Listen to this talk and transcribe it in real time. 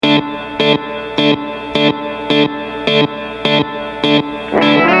Hello,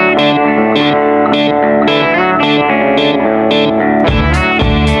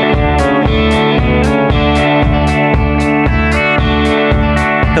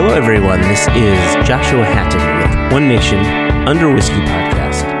 everyone. This is Joshua Hatton with One Nation Under Whiskey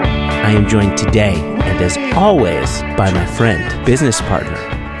Podcast. I am joined today, and as always, by my friend, business partner,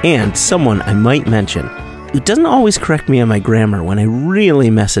 and someone I might mention who doesn't always correct me on my grammar when I really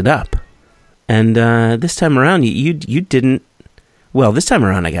mess it up. And this time around, you didn't. Well, this time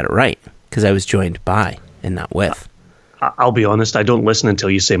around, I got it right because I was joined by and not with. I'll be honest. I don't listen until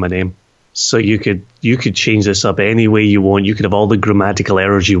you say my name. So you could change this up any way you want. You could have all the grammatical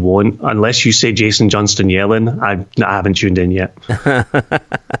errors you want. Unless you say Jason Johnston Yellen, I haven't tuned in yet.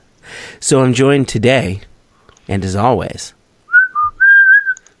 So I'm joined today, and as always,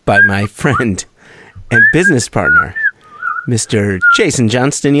 by my friend and business partner, Mr. Jason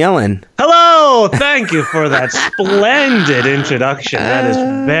Johnston Yellen. Hello! Thank you for that splendid introduction. That is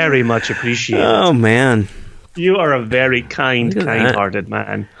very much appreciated. Oh, man. You are a very kind-hearted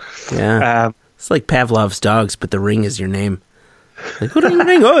man. Yeah. It's like Pavlov's dogs, but the ring is your name. Like, who did the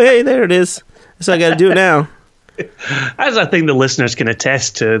ring? Oh, hey, there it is. So I got to do it now. As I think the listeners can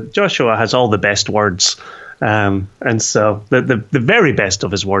attest to, Joshua has all the best words. And so the very best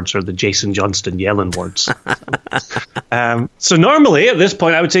of his words are the Jason Johnston Yellen words. So normally at this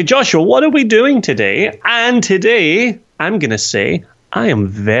point I would say, Joshua, what are we doing today? And today I'm going to say I am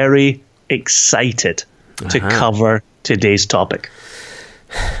very excited to cover today's topic.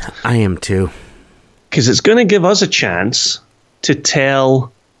 I am too. Because it's going to give us a chance to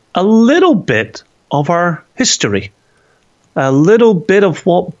tell a little bit of our history, a little bit of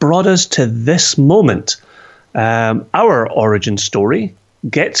what brought us to this moment. Our origin story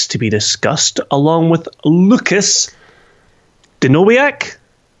gets to be discussed along with Łukasz Dynowiak.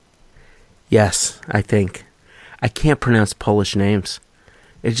 Yes, I think. I can't pronounce Polish names.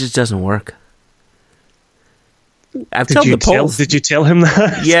 It just doesn't work. Did you tell him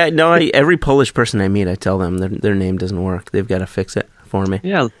that? Yeah, no. Every Polish person I meet, I tell them their name doesn't work. They've got to fix it for me.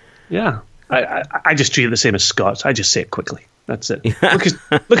 Yeah. I just treat it the same as Scots. I just say it quickly. That's it.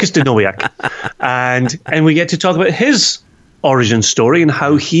 Łukasz Dynowiak. And we get to talk about his origin story and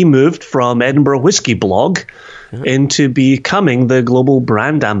how he moved from Edinburgh Whiskey Blog into becoming the global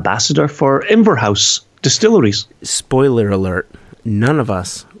brand ambassador for Inverhouse Distilleries. Spoiler alert, none of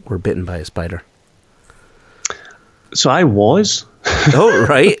us were bitten by a spider. So I was. Oh,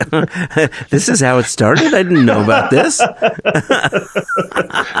 right. This is how it started? I didn't know about this.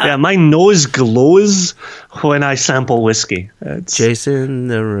 Yeah, my nose glows when I sample whiskey. Chasing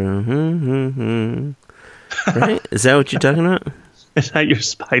the room. Right? Is that what you're talking about? Is that your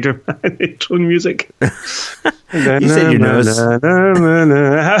Spider-Man intro music? You said your nose.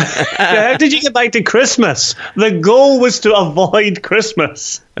 How did you get back to Christmas? The goal was to avoid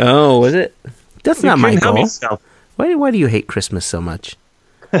Christmas. Oh, was it? That's not my goal. Yourself. Why do you hate Christmas so much?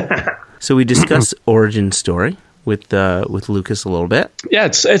 So we discuss origin story with Łukasz a little bit. Yeah,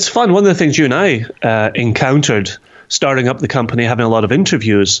 it's fun. One of the things you and I encountered starting up the company, having a lot of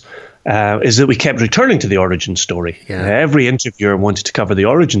interviews, is that we kept returning to the origin story. Yeah. Every interviewer wanted to cover the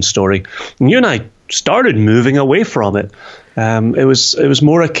origin story, and you and I started moving away from it. It was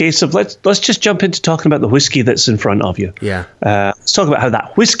more a case of let's just jump into talking about the whiskey that's in front of you. Yeah. Let's talk about how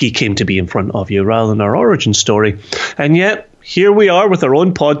that whiskey came to be in front of you rather than our origin story. And yet here we are with our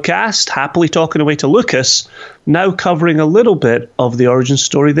own podcast, happily talking away to Łukasz, now covering a little bit of the origin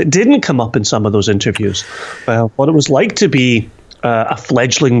story that didn't come up in some of those interviews. What it was like to be a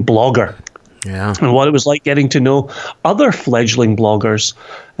fledgling blogger. Yeah. And what it was like getting to know other fledgling bloggers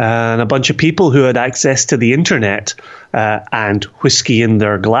and a bunch of people who had access to the internet and whiskey in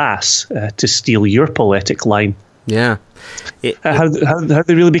their glass, to steal your poetic line. Yeah. How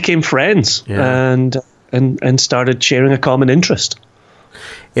they really became friends. Yeah. And started sharing a common interest.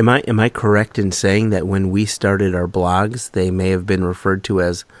 Am I correct in saying that when we started our blogs, they may have been referred to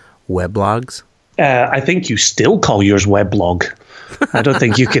as weblogs? I think you still call yours weblog. I don't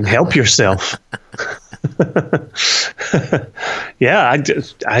think you can help yourself. I'm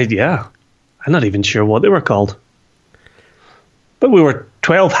not even sure what they were called. But we were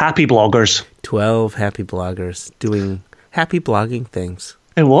 12 happy bloggers. 12 happy bloggers doing happy blogging things.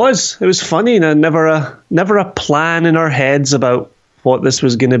 It was funny, and never a plan in our heads about what this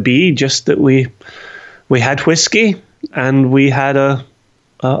was going to be. Just that we had whiskey and we had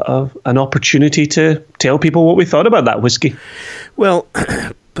an opportunity to tell people what we thought about that whiskey. Well,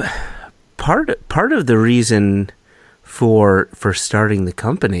 part of the reason for starting the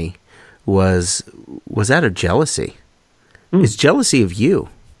company was out of jealousy. It's jealousy of you.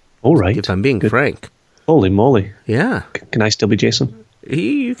 All right. If I'm being frank. Holy moly. Yeah. Can I still be Jason?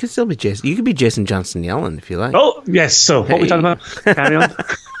 You can still be Jason. You could be Jason Johnston Yellen if you like. Oh, yes. So, what are we talking about? Carry on.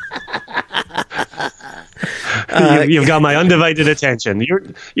 You've got my undivided attention.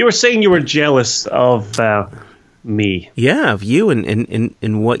 You were saying you were jealous of me. Yeah, of you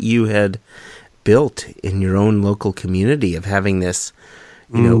and what you had built in your own local community of having this,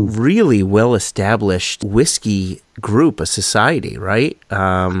 really well-established whiskey group, a society, right?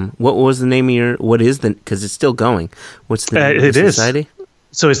 What was the name of because it's still going. What's the name of the society?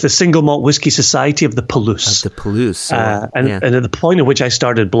 So it's the Single Malt Whiskey Society of the Palouse. Of the Palouse. And at the point at which I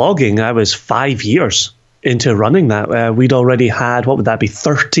started blogging, I was 5 years into running that. We'd already had,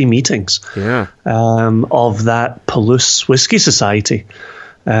 30 meetings of that Palouse Whiskey Society.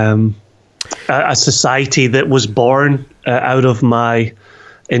 A society that was born out of my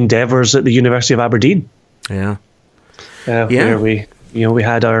endeavours at the University of Aberdeen. Where we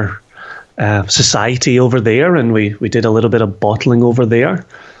had our society over there, and we did a little bit of bottling over there.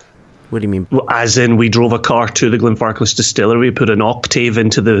 What do you mean? As in, we drove a car to the Glenfarclas distillery, we put an octave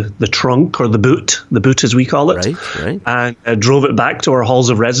into the trunk, or the boot as we call it, right. And drove it back to our halls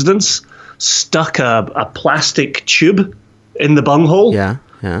of residence, stuck a plastic tube in the bunghole,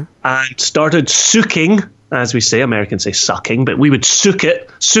 and started soaking, as we say, Americans say sucking, but we would soak it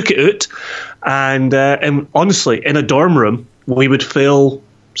out, and honestly, in a dorm room, we would fill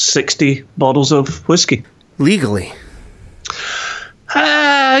 60 bottles of whiskey legally.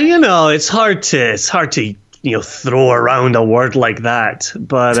 It's hard to throw around a word like that,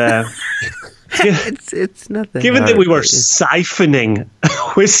 but it's not that given hard. that we were siphoning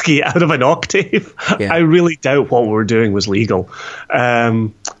whiskey out of an octave, I really doubt what we were doing was legal.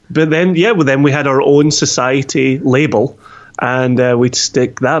 But then we had our own society label, and we'd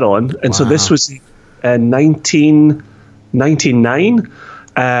stick that on. And so this was 1999,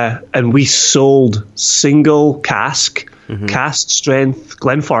 and we sold single cask strength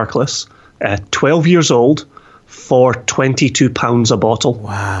Glenfarclas, 12 years old, for £22 a bottle.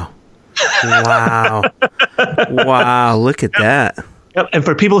 Wow, look at that. Yep. And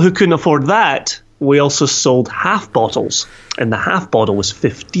for people who couldn't afford that, we also sold half bottles, and the half bottle was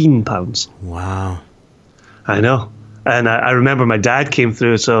 £15. Wow. I know. And I remember my dad came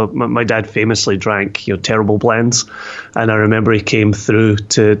through. So my dad famously drank, terrible blends. And I remember he came through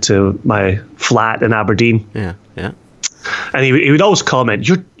to my flat in Aberdeen. Yeah. And he would always comment,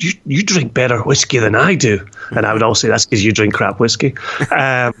 you drink better whiskey than I do. And I would always say, that's because you drink crap whiskey.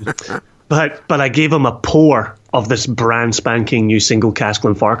 But I gave him a pour of this brand spanking new single cask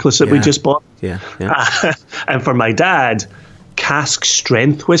Glenfarclas that we just bought. Yeah. And for my dad, cask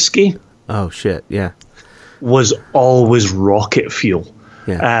strength whiskey. Oh, shit, yeah. Was always rocket fuel.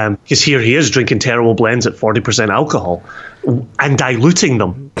 Yeah. Because here he is drinking terrible blends at 40% alcohol and diluting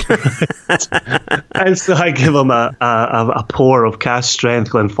them. And so I give him a pour of cask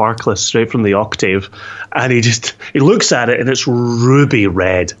strength Glenfarclas straight from the octave, and he looks at it, and it's ruby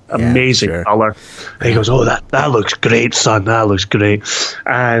red, amazing color. And he goes, "Oh, that looks great, son. That looks great."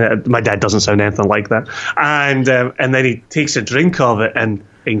 And my dad doesn't sound anything like that. And then he takes a drink of it and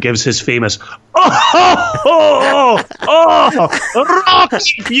gives his famous rocky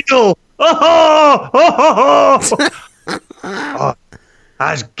fuel. Oh,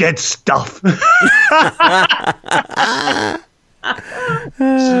 that's good stuff. It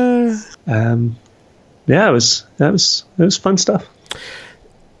was fun stuff.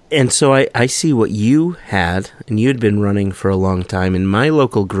 And so I see what you had, and you had been running for a long time in my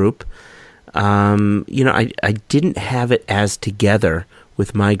local group. I didn't have it as together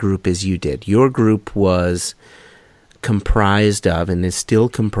with my group as you did. Your group was comprised of, and is still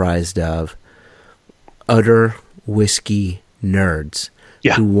comprised of, utter whiskey nerds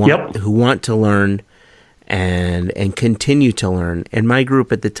who want to learn and continue to learn. And my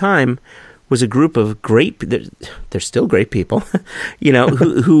group at the time was a group of they're still great people,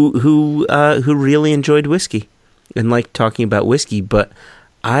 who really enjoyed whiskey and liked talking about whiskey. But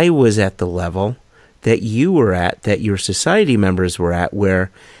I was at the level that you were at, that your society members were at,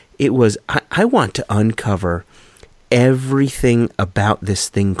 where it was, I want to uncover everything about this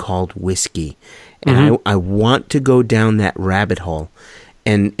thing called whiskey. And I want to go down that rabbit hole.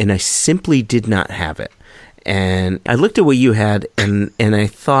 And I simply did not have it. And I looked at what you had, and I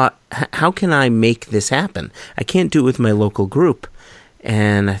thought, how can I make this happen? I can't do it with my local group.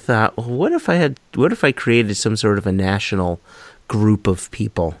 And I thought, well, what if I created some sort of a national group of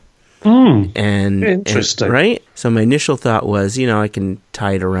people? And interesting. Right? So my initial thought was, I can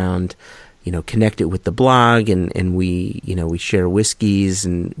tie it around, connect it with the blog, and we share whiskeys,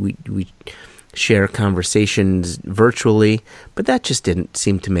 and we share conversations virtually, but that just didn't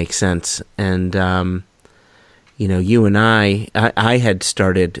seem to make sense. And, you and I had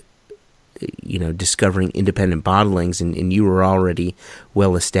started, discovering independent bottlings, and you were already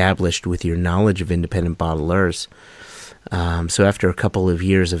well established with your knowledge of independent bottlers. So after a couple of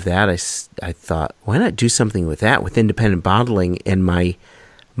years of that, I thought, why not do something with that, with independent bottling? And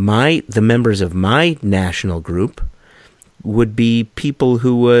the members of my national group would be people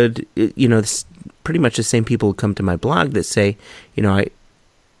who would, pretty much the same people who come to my blog that say,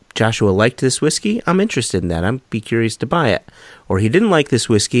 Joshua liked this whiskey, I'm interested in that, I'd be curious to buy it. Or he didn't like this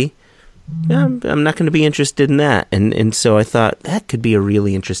whiskey, I'm not going to be interested in that. And so I thought that could be a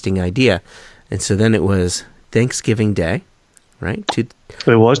really interesting idea. And so then it was Thanksgiving Day, right? It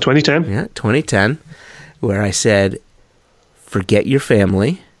was 2010. Yeah, 2010, where I said, forget your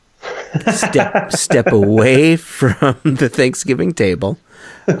family. Step away from the Thanksgiving table.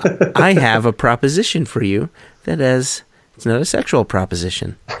 I have a proposition for you it's not a sexual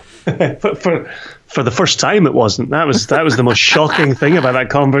proposition. For the first time, it wasn't. That was the most shocking thing about that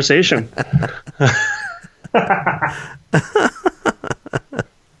conversation.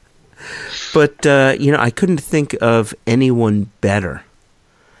 But I couldn't think of anyone better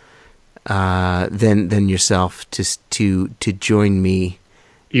than yourself to join me.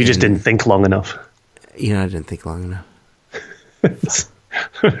 You just didn't think long enough. I didn't think long enough.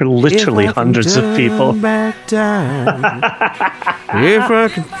 Literally hundreds of people. Back time, if I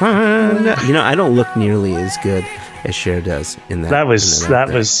can find out. I don't look nearly as good as Cher does in that.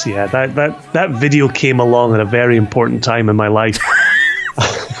 That video came along at a very important time in my life.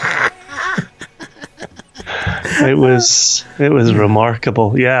 It was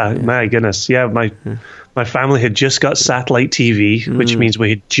remarkable. Yeah, my goodness. Yeah, my family had just got satellite TV, which means we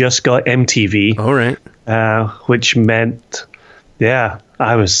had just got MTV. All right. Which meant,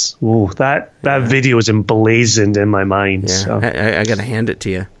 I was, that video was emblazoned in my mind. Yeah, so. I got to hand it to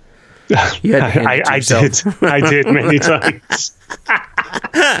you. You had to hand it to yourself. I did many times.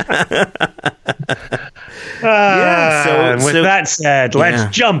 With that said,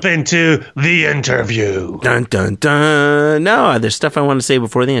 let's jump into the interview. Dun, dun, dun. No, there's stuff I want to say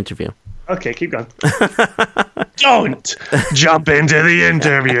before the interview. Okay, keep going. Don't jump into the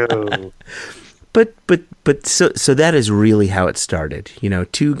interview. But so that is really how it started.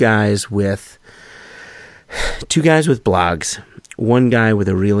 Two guys with blogs. One guy with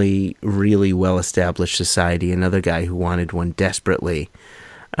a really, really well-established society. Another guy who wanted one desperately.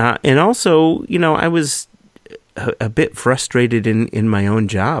 And also, I was a bit frustrated in my own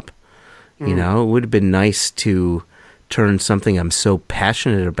job. It would have been nice to turn something I'm so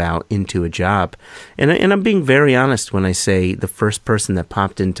passionate about into a job. And I'm being very honest when I say the first person that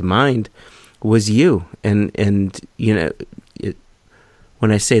popped into mind was you. And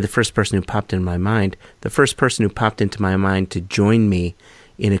when I say the first person who popped in my mind, the first person who popped into my mind to join me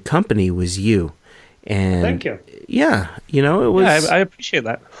in a company was you. And thank you. Yeah, it was. Yeah, I appreciate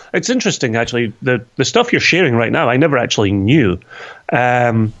that. It's interesting, actually. The stuff you're sharing right now, I never actually knew.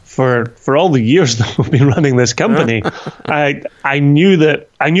 For all the years that we've been running this company, I knew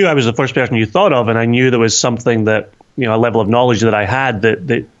I was the first person you thought of, and I knew there was something that a level of knowledge that I had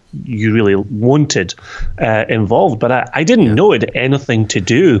that you really wanted involved, but I didn't know it had anything to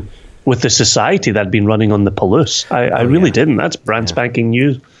do with the society that had been running on the Palouse. I really didn't. That's brand spanking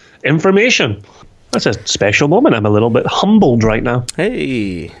new information. That's a special moment. I'm a little bit humbled right now.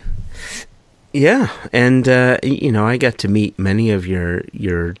 Hey. Yeah, and I got to meet many of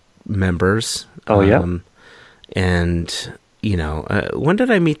your members. Oh yeah. And when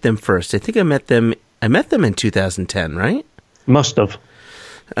did I meet them first? I think I met them in 2010, right? Must have.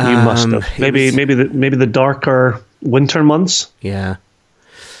 You must have. Maybe the darker winter months. Yeah.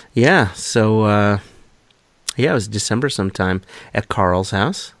 Yeah. So it was December sometime at Carl's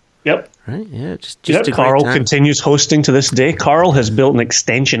house. Yep. Right. Yeah. Just a Carl great time. continues hosting to this day. Carl has built an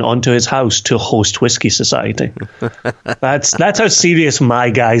extension onto his house to host Whiskey Society. That's how serious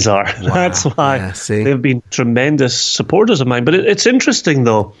my guys are. Wow. That's why they've been tremendous supporters of mine. But it's interesting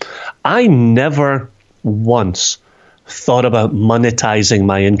though. I never once thought about monetizing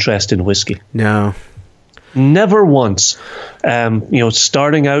my interest in whiskey. No. Never once.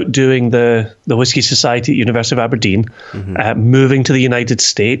 Starting out doing the Whiskey Society at University of Aberdeen, moving to the United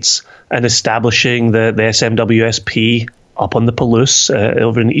States and establishing the SMWSP up on the Palouse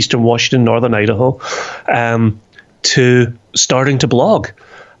over in eastern Washington, northern Idaho, to starting to blog.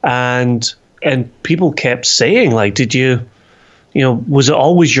 And people kept saying, like, did you, was it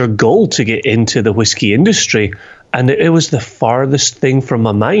always your goal to get into the whiskey industry? And it was the farthest thing from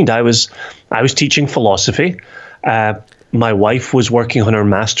my mind. I was teaching philosophy. my wife was working on her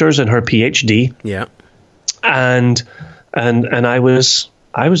master's and her PhD. Yeah. And I was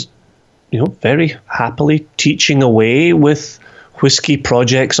very happily teaching away with whiskey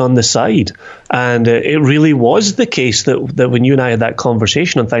projects on the side. And it really was the case that when you and I had that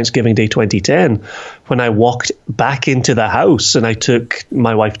conversation on Thanksgiving Day 2010, when I walked back into the house and I took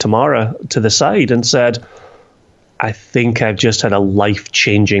my wife Tamara to the side and said, I think I've just had a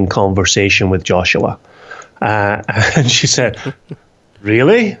life-changing conversation with Joshua. And she said,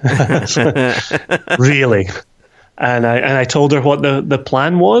 really? Really? And I told her what the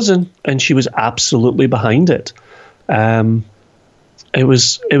plan was, and she was absolutely behind it. It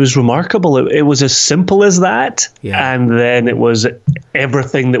was remarkable. It was as simple as that, and then it was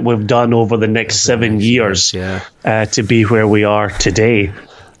everything that we've done over the next 7 years to be where we are today.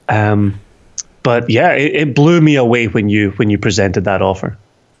 But yeah, it blew me away when you presented that offer.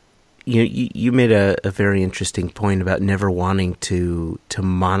 You made a very interesting point about never wanting to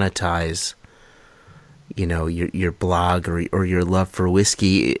monetize, your blog or your love for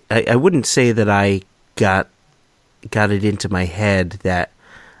whiskey. I wouldn't say that I got it into my head that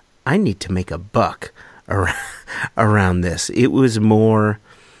I need to make a buck around this. It was more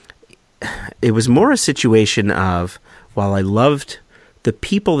a situation of, while I loved the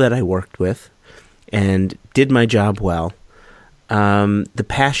people that I worked with and did my job well, the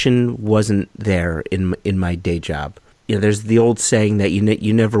passion wasn't there in my day job. There's the old saying that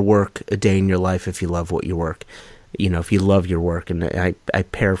you never work a day in your life if you love what you work. If you love your work, and I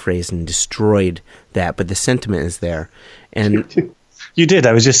paraphrased and destroyed that, but the sentiment is there. And you did.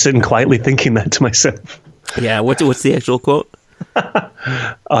 I was just sitting quietly thinking that to myself. Yeah. What's the actual quote?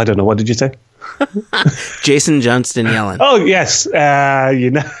 I don't know. What did you say? Jason Johnston Yellen. Oh yes.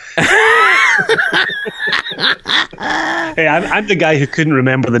 Hey, I'm the guy who couldn't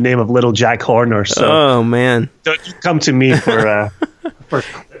remember the name of Little Jack Horner. So oh man, don't come to me for.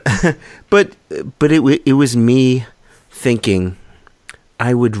 But it was me thinking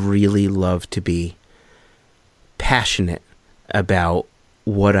I would really love to be passionate about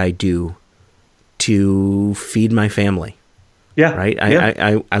what I do to feed my family. Yeah. Right.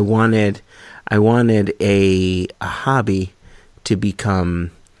 Yeah. I wanted a hobby to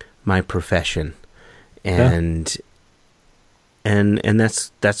become my profession, and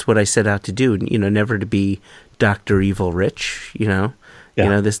that's what I set out to do. Never to be Dr. Evil Rich.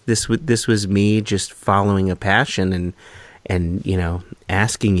 This was me just following a passion and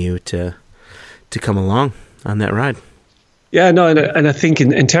asking you to come along on that ride. Yeah, no, and I think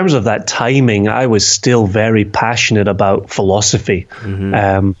in terms of that timing, I was still very passionate about philosophy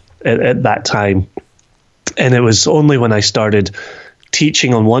at that time. And it was only when I started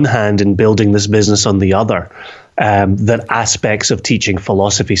teaching on one hand and building this business on the other that aspects of teaching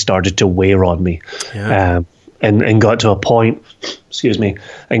philosophy started to wear on me. Yeah. And got to a point,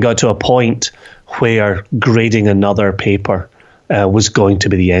 where grading another paper was going to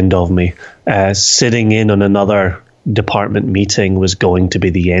be the end of me. Sitting in on another department meeting was going to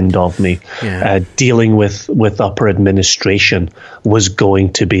be the end of me. Yeah. Dealing with upper administration was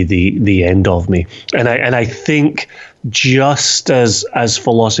going to be the end of me. And I think just as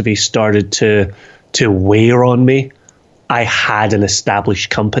philosophy started to wear on me, I had an established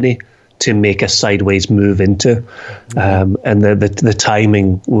company to make a sideways move into, and the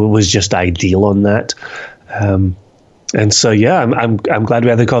timing was just ideal on that. And so, yeah, I'm glad we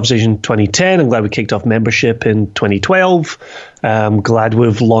had the conversation in 2010. I'm glad we kicked off membership in 2012. I'm glad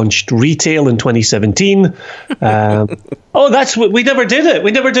we've launched retail in 2017. That's what we never did it.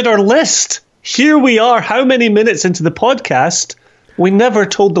 We never did our list. Here we are. How many minutes into the podcast? We never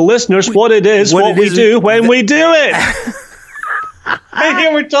told the listeners what it is, what we do when we do it. And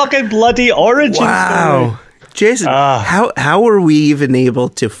here we're talking bloody origin story. Wow. Jason, how are we even able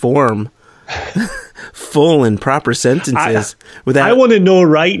to form full and proper sentences without... I want to know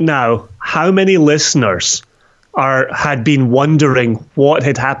right now how many listeners had been wondering what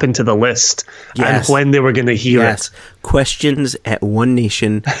had happened to the list and when they were going to hear it. Questions at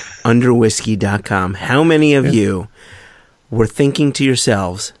onenationunderwhiskey.com. How many of you were thinking to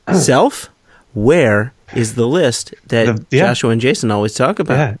yourselves, where is the list that Joshua and Jason always talk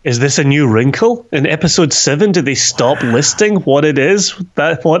about? Yeah. Is this a new wrinkle? In episode 7, did they stop listing what it is,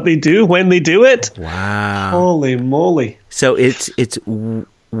 what they do, when they do it? Wow. Holy moly. So it's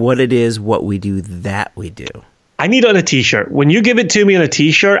what it is, what we do, that we do. I need it on a t-shirt. When you give it to me on a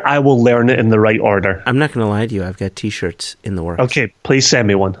t-shirt, I will learn it in the right order. I'm not going to lie to you. I've got t-shirts in the works. Okay, please send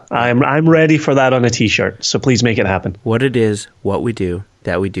me one. I'm ready for that on a t-shirt, so please make it happen. What it is, what we do,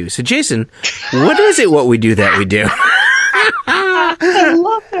 that we do. So, Jason, what is it, what we do, that we do? I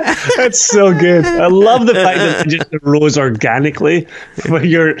love it. That's so good. I love the fact that it just arose organically from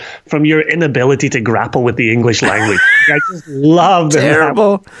your inability to grapple with the English language. I just love that.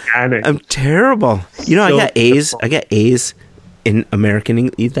 Terrible. I'm terrible. You know, I got A's. I got A's in American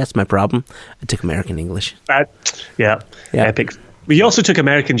English. That's my problem. I took American English. Yeah. Epic. We also took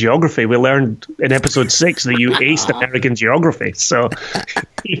American geography. We learned in episode 6 that you aced American geography. So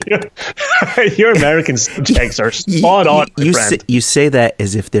your American subjects are spot on, my friend. You say that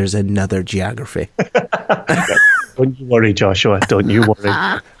as if there's another geography. Don't you worry, Joshua. Don't you worry.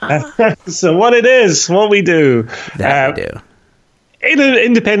 So what we do. That we do. In an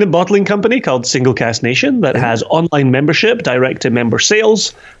independent bottling company called Single Cask Nation that has online membership, direct-to-member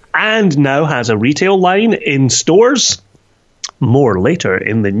sales, and now has a retail line in stores. More later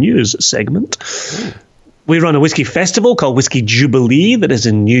in the news segment. We run a whiskey festival called Whiskey Jubilee that is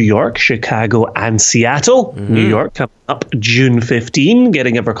in New York, Chicago, and Seattle. New York coming up June 15,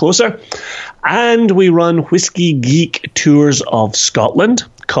 getting ever closer. And we run Whiskey Geek Tours of Scotland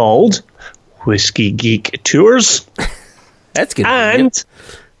called Whiskey Geek Tours. That's good.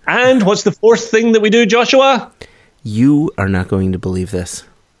 And what's the fourth thing that we do, Joshua? You are not going to believe this,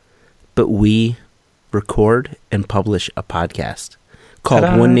 but we record and publish a podcast called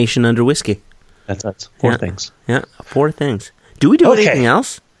Ta-da. One Nation Under Whiskey. That's four things. Yeah, 4 things. Do we do anything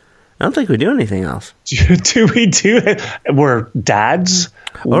else? I don't think we do anything else. Do we do it? We're dads.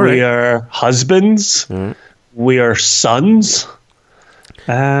 We are husbands. We are sons.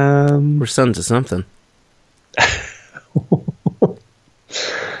 We're sons of something.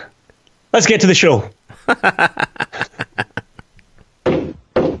 Let's get to the show.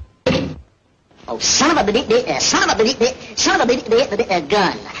 Oh, son of a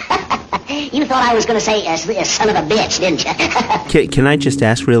gun. You thought I was going to say son of a bitch, didn't you? Can I just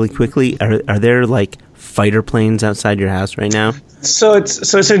ask really quickly, are there like fighter planes outside your house right now? So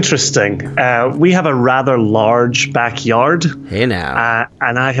it's interesting. We have a rather large backyard. Hey now.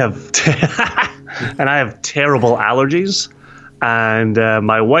 And I have terrible allergies. And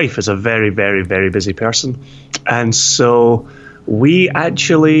my wife is a very, very, very busy person. And so we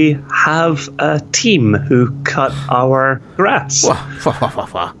actually have a team who cut our grass.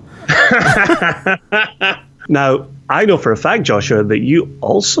 Now, I know for a fact, Joshua, that you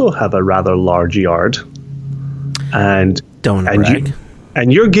also have a rather large yard. And don't brag.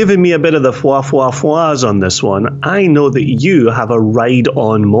 You're giving me a bit of the foie on this one. I know that you have a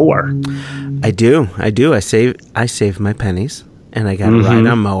ride-on mower. I do. I save my pennies, and I got a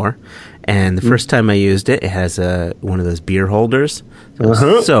ride-on mower. And the first time I used it, it has one of those beer holders. So I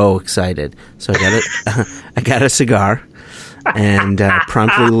was so excited. So I got a cigar and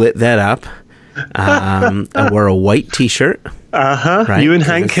promptly lit that up. I wore a white T-shirt. Right? You and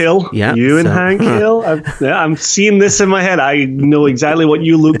Hank Hill. Yeah. Hank Hill. I'm seeing this in my head. I know exactly what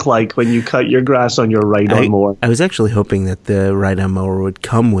you look like when you cut your grass on your ride-on mower. I was actually hoping that the ride-on mower would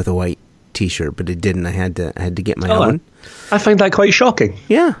come with a white T-shirt, but it didn't. I had to get my own. I find that quite shocking.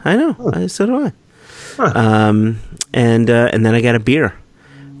 Yeah, I know. So do I. And then I got a beer,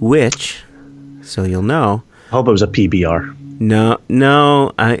 which, so you'll know. I hope it was a PBR.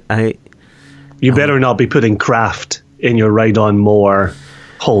 No, I. You better not be putting craft in your ride-on mower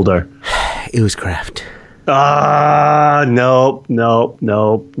holder. It was craft. No. I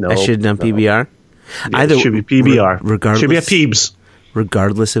should have done PBR. It should be PBR. Regardless, should be a Peebs.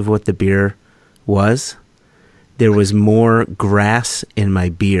 Regardless of what the beer was, there was more grass in my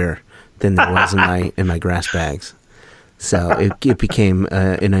beer than there was in my grass bags. So it became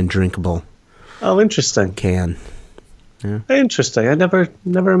an undrinkable. Oh, interesting. Can. Yeah. Interesting. I never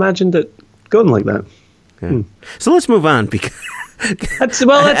imagined it going like that. Yeah. So let's move on because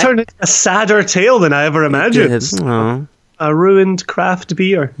that turned into a sadder tale than I ever imagined. Oh. A ruined craft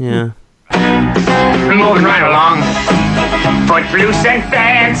beer. Yeah. Moving right along. Footloose and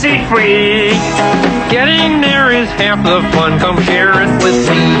fancy free. Getting there is half the fun. Come share it with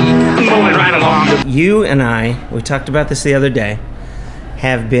me. Moving right along. You and I, we talked about this the other day,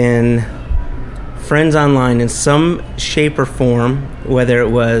 have been friends online in some shape or form, whether it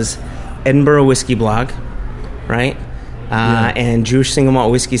was Edinburgh Whiskey Blog, right? And Jewish Single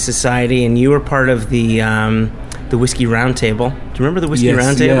Malt Whiskey Society, and you were part of the Whiskey Roundtable. Do you remember the Whiskey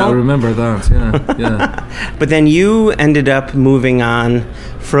Roundtable? Yeah, I remember that. Yeah. But then you ended up moving on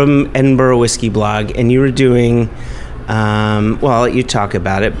from Edinburgh Whiskey Blog, and you were doing, well, you talk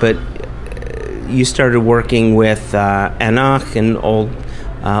about it, but you started working with Enoch and Old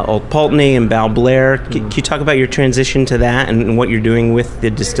Pulteney and Bal Blair. Can you talk about your transition to that and what you're doing with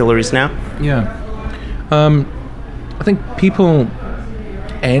the distilleries now? Yeah. I think people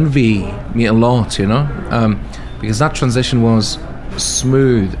envy me a lot, because that transition was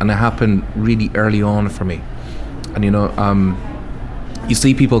smooth, and it happened really early on for me. And you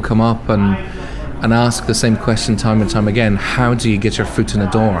see people come up and ask the same question time and time again: how do you get your foot in the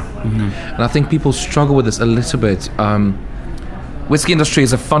door? And I think people struggle with this a little bit. Whiskey industry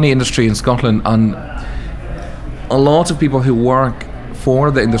is a funny industry in Scotland, and a lot of people who work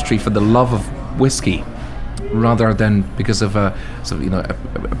for the industry for the love of whiskey, rather than because of a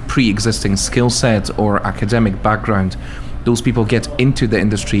pre-existing skill set or academic background, those people get into the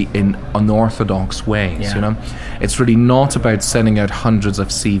industry in unorthodox ways. It's really not about sending out hundreds of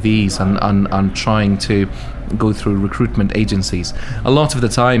CVs and trying to go through recruitment agencies. A lot of the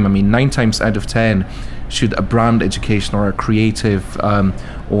time, 9 times out of 10, should a brand education or a creative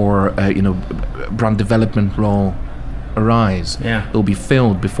brand development role arise, it'll be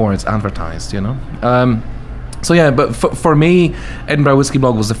filled before it's advertised. But for me, Edinburgh Whisky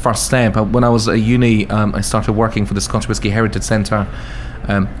Blog was the first step. When I was at uni, I started working for the Scottish Whisky Heritage Centre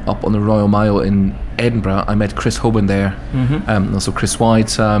up on the Royal Mile in Edinburgh. I met Chris Hoban there, also Chris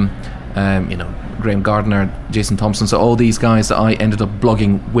White, Graham Gardner, Jason Thompson. So all these guys that I ended up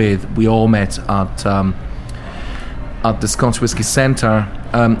blogging with, we all met at the Scottish Whisky Centre.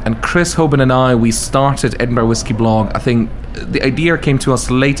 And Chris Hoban and I, we started Edinburgh Whisky Blog. I think the idea came to us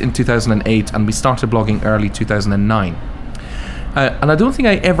late in 2008, and we started blogging early 2009. And I don't think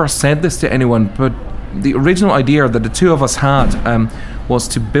I ever said this to anyone, but the original idea that the two of us had was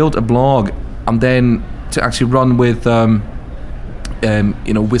to build a blog and then to actually run with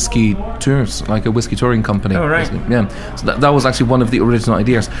whiskey tours, like a whiskey touring company. Oh, right. Yeah. So that was actually one of the original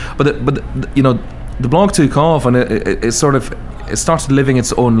ideas. But the blog took off, and it started living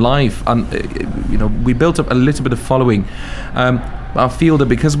its own life, and we built up a little bit of following. I feel that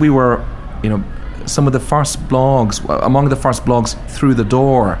because we were, some of the first blogs, among the first blogs through the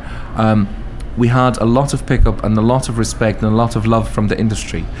door, we had a lot of pickup and a lot of respect and a lot of love from the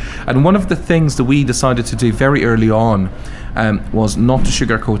industry. And one of the things that we decided to do very early on was not to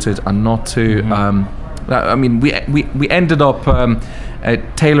sugarcoat it and not to. We ended up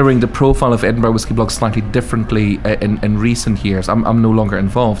tailoring the profile of Edinburgh Whisky Blog slightly differently in recent years. I'm no longer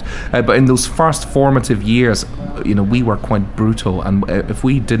involved, but in those first formative years, we were quite brutal, and if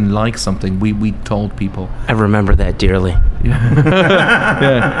we didn't like something, we told people. I remember that dearly.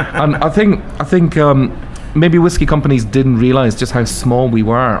 Yeah, and I think maybe whiskey companies didn't realise just how small we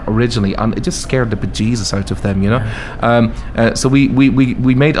were originally, and it just scared the bejesus out of them, So we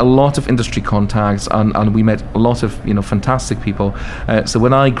made a lot of industry contacts, and we met a lot of fantastic people. So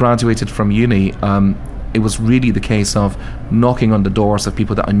when I graduated from uni, it was really the case of knocking on the doors of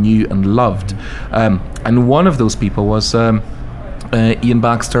people that I knew and loved, and one of those people was Ian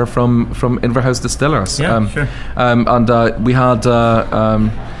Baxter from Inverhouse Distillers. Sure. And we had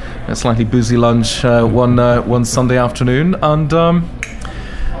a slightly boozy lunch one Sunday afternoon, and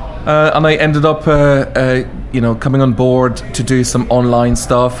I ended up coming on board to do some online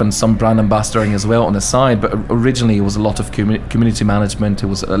stuff and some brand ambassadoring as well on the side. But originally it was a lot of community management. It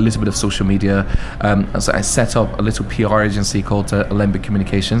was a little bit of social media. So I set up a little PR agency called Alembic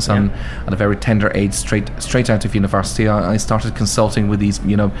Communications, and at a very tender age, straight out of university, I started consulting with these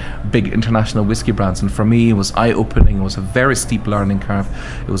big international whiskey brands. And for me, it was eye-opening. It was a very steep learning curve.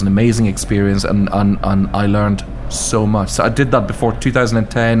 It was an amazing experience, and I learned so much. So I did that before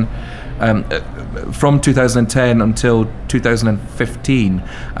 2010. From 2010 until 2015,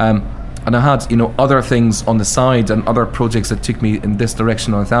 and I had other things on the side and other projects that took me in this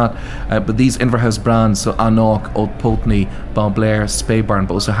direction or that, but these Inverhouse brands, so Anok, Old Pulteney, Balblair, Speyburn,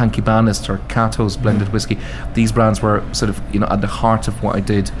 but also Hankey Bannister, Cato's blended whiskey, these brands were sort of at the heart of what I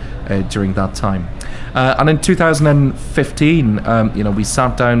did during that time. And in 2015, we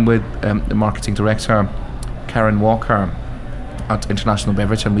sat down with the marketing director, Karen Walker, at International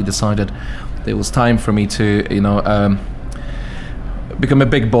Beverage, and we decided it was time for me to become a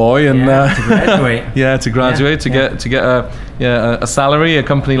big boy and to graduate. to graduate, to get a salary, a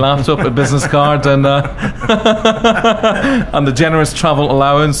company laptop, a business card, and and the generous travel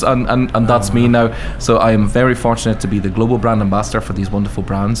allowance, and that's me now. So I am very fortunate to be the global brand ambassador for these wonderful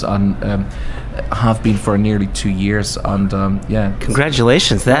brands, and have been for nearly 2 years. And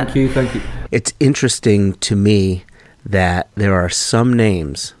congratulations! Thank you. It's interesting to me that there are some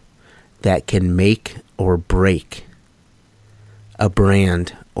names that can make or break a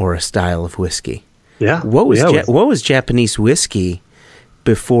brand or a style of whiskey. Yeah. What was Japanese whiskey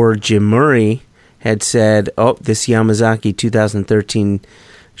before Jim Murray had said, "Oh, this Yamazaki 2013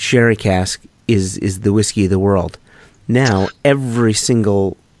 sherry cask is the whiskey of the world"? Now every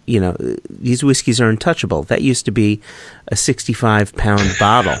single these whiskeys are untouchable. That used to be a 65-pound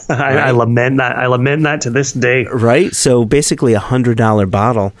bottle. Right? I lament that. I lament that to this day. Right? So basically $100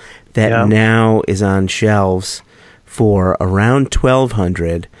 bottle that now is on shelves for around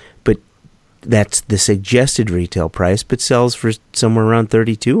 $1,200, but that's the suggested retail price, but sells for somewhere around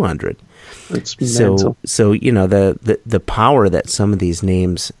 $3,200. It's mental. So the power that some of these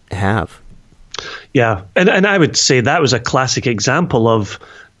names have. Yeah, and I would say that was a classic example of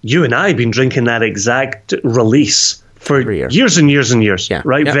you and I been drinking that exact release for years and years and years,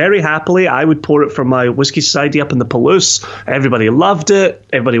 right? Yeah. Very happily, I would pour it for my whiskey society up in the Palouse. Everybody loved it.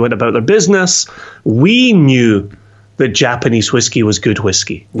 Everybody went about their business. We knew that Japanese whiskey was good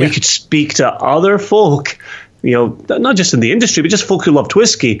whiskey. Yeah. We could speak to other folk, not just in the industry, but just folk who loved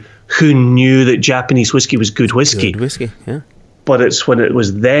whiskey, who knew that Japanese whiskey was good whiskey. Good whiskey, yeah. But it's when it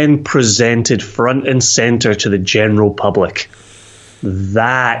was then presented front and center to the general public,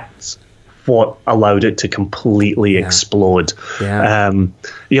 that's what allowed it to completely explode. Yeah. And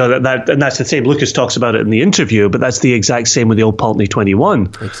that's the same. Lucas talks about it in the interview, but that's the exact same with the Old Pulteney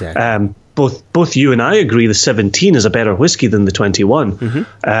 21. Exactly. Both you and I agree the 17 is a better whiskey than the 21.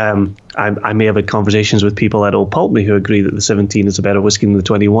 Mm-hmm. I may have had conversations with people at Old Pulteney who agree that the 17 is a better whiskey than the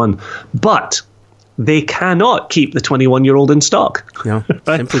 21, but they cannot keep the 21-year-old in stock. No,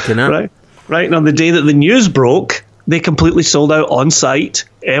 right? Simply cannot. Right. And on the day that the news broke, they completely sold out on site.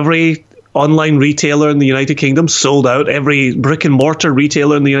 Every online retailer in the United Kingdom sold out. Every brick and mortar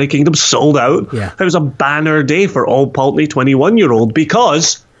retailer in the United Kingdom sold out. Yeah. It was a banner day for Old Pulteney 21-year-old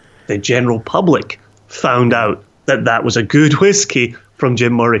because the general public found out that was a good whiskey from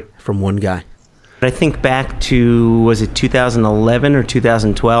Jim Murray. From one guy. I think back to, was it 2011 or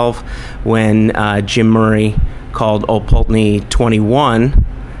 2012 when Jim Murray called Old Pulteney 21,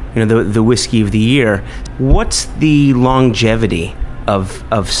 the whiskey of the year. What's the longevity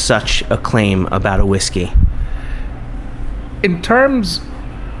of such a claim about a whiskey? In terms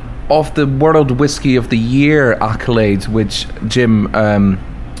of the World Whiskey of the Year accolade, which Jim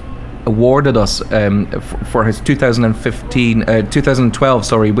awarded us for his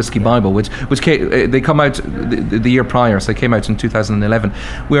 2012 Whiskey Bible, which they come out the year prior, so they came out in 2011.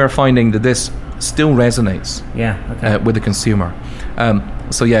 We are finding that this still resonates with the consumer.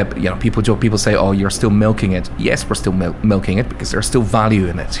 People joke, people say, "Oh, you're still milking it." Yes, we're still milking it because there's still value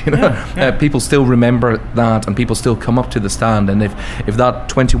in it. People still remember that, and people still come up to the stand. And if that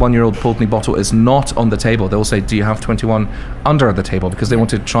 21-year-old Pulteney bottle is not on the table, they'll say, "Do you have 21 under the table?" Because they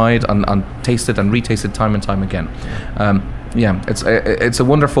want to try it and taste it and retaste it time and time again. It's a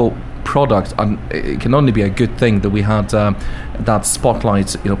wonderful product, and it can only be a good thing that we had that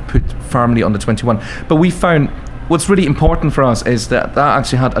spotlight, put firmly on the 21. But we found what's really important for us is that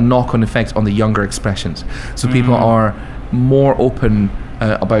actually had a knock-on effect on the younger expressions. So people are more open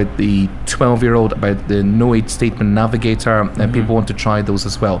about the 12-year-old, about the No Age Statement Navigator, and people want to try those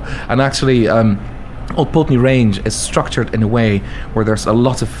as well. And actually, Old Pulteney range is structured in a way where there's a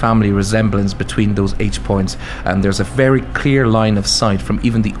lot of family resemblance between those age points, and there's a very clear line of sight from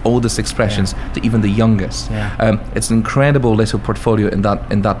even the oldest expressions to even the youngest. It's an incredible little portfolio in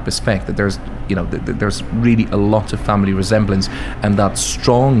that respect, that there's there's really a lot of family resemblance, and that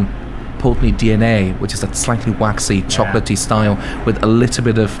strong Pulteney DNA, which is that slightly waxy, chocolatey style with a little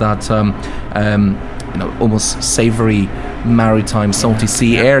bit of that almost savoury maritime salty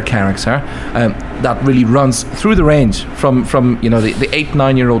sea air character, that really runs through the range from the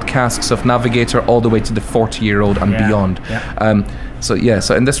 8-9-year-old casks of Navigator all the way to the 40-year-old and beyond.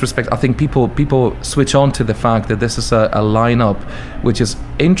 So in this respect, I think people switch on to the fact that this is a lineup which is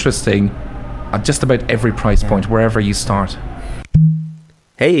interesting at just about every price point, wherever you start.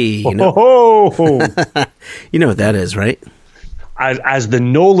 Hey, you know what that is, right? As the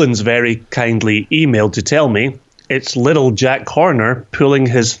Nolans very kindly emailed to tell me, it's little Jack Horner pulling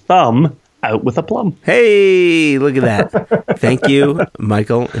his thumb out with a plum. Hey, look at that. Thank you,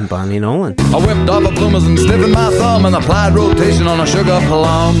 Michael and Bonnie Nolan. I whipped off a plumers and sniffing my thumb and applied rotation on a sugar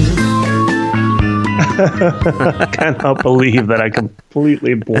plum. I cannot believe that I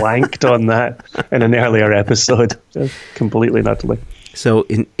completely blanked on that in an earlier episode. Just completely and utterly. So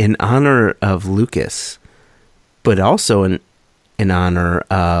in honor of Lucas, but also in honor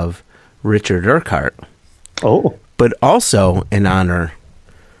of Richard Urquhart. Oh. But also in honor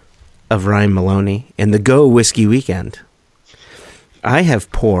of Ryan Maloney and the Go Whiskey Weekend, I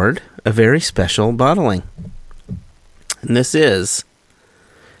have poured a very special bottling. And this is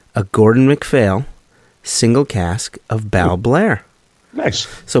a Gordon MacPhail single cask of Balblair. Nice.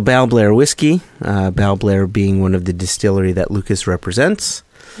 So Balblair whiskey, Balblair being one of the distillery that Lucas represents.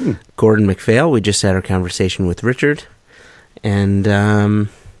 Gordon MacPhail, we just had our conversation with Richard. And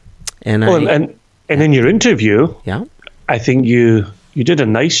And and in your interview, yeah, I think you did a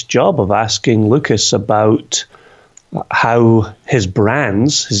nice job of asking Lucas about how his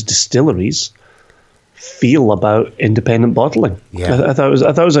brands, his distilleries, feel about independent bottling. Yeah. I thought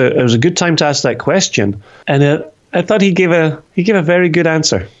it was a good time to ask that question, and I thought he gave a very good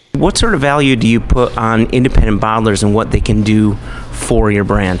answer. What sort of value do you put on independent bottlers and what they can do for your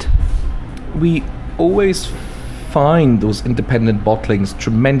brand? We always find those independent bottlings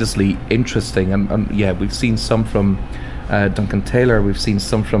tremendously interesting, and yeah, we've seen some from Duncan Taylor, we've seen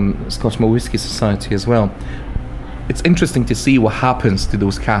some from Scotch Malt Whisky Society as well. It's interesting to see what happens to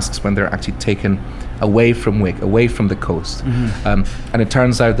those casks when they're actually taken away from Wick, away from the coast. And it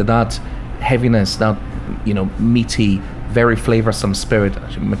turns out that heaviness, that meaty, very flavoursome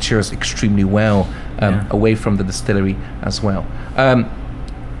spirit matures extremely well away from the distillery as well.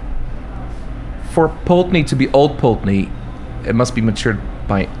 For Pulteney to be Old Pulteney, it must be matured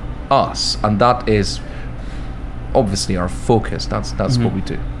by us, and that is obviously our focus. That's what we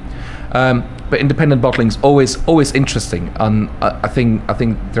do. But independent bottling is always interesting, and I think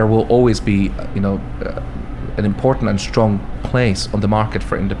there will always be an important and strong place on the market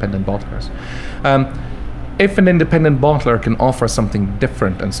for independent bottlers. If an independent bottler can offer something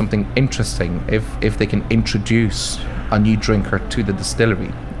different and something interesting, if they can introduce a new drinker to the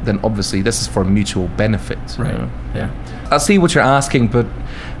distillery, then obviously this is for mutual benefit. Right. Yeah. I see what you're asking, but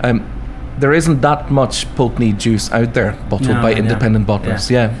there isn't that much Pulteney juice out there bottled by independent bottlers.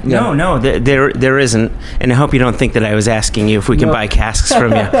 Yeah. No, there isn't. And I hope you don't think that I was asking you if we can buy casks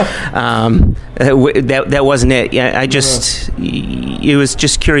from you. That wasn't it. Yeah, it was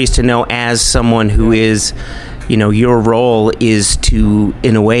just curious to know, as someone who is, your role is to,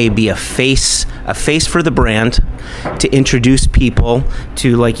 in a way, be a face for the brand, to introduce people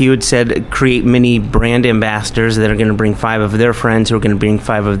to, like you had said, create mini brand ambassadors that are going to bring 5 of their friends, who are going to bring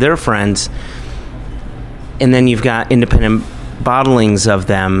 5 of their friends. And then you've got independent bottlings of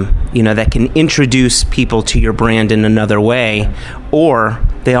them, that can introduce people to your brand in another way, or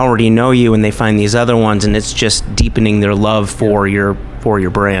they already know you and they find these other ones, and it's just deepening their love for your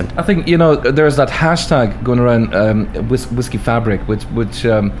brand. I think there's that hashtag going around, Whiskey Fabric, which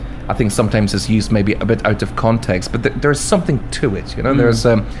I think sometimes is used maybe a bit out of context, but there's something to it. There's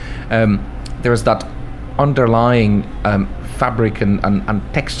that underlying fabric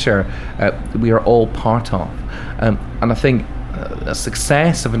and texture we are all part of, and I think a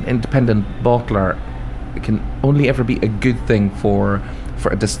success of an independent bottler can only ever be a good thing for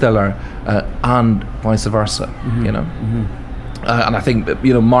a distiller, and vice versa. And I think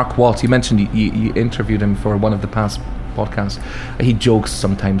Mark Watt, you mentioned you interviewed him for one of the past podcasts. He jokes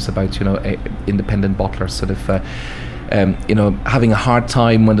sometimes about independent bottlers sort of having a hard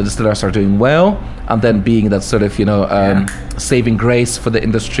time when the distillers are doing well, and then being that sort of saving grace for the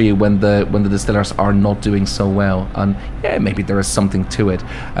industry when the distillers are not doing so well. And maybe there is something to it,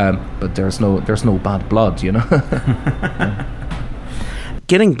 but there's no bad blood.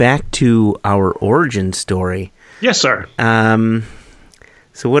 Getting back to our origin story. Yes, sir.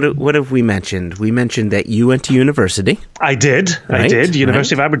 So what have we mentioned? We mentioned that you went to university. I did. Right,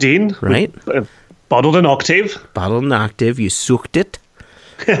 University of Aberdeen. Right. Bottled an octave. You sucked it.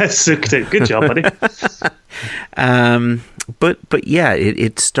 Sucked it. Good job, buddy. But yeah,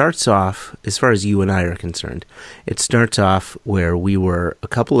 it starts off, as far as you and I are concerned, it starts off where we were a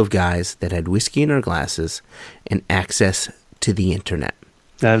couple of guys that had whiskey in our glasses and access to the internet.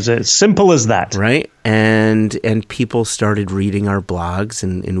 That was as simple as that. Right? And people started reading our blogs,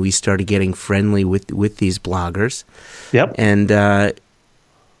 and we started getting friendly with these bloggers. Yep. And,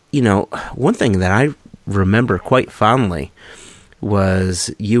 one thing that I remember quite fondly was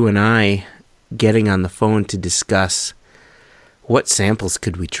you and I getting on the phone to discuss what samples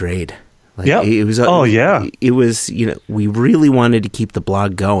could we trade. Yeah. It was. It was. We really wanted to keep the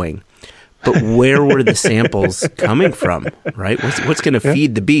blog going. But where were the samples coming from, right? What's going to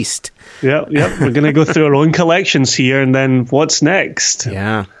feed the beast? Yeah. We're going to go through our own collections here, and then what's next?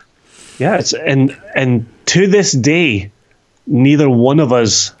 Yeah. And to this day, neither one of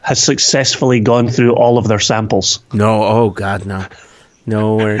us has successfully gone through all of their samples. No, oh God, no.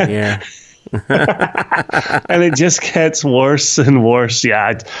 Nowhere near. And it just gets worse and worse.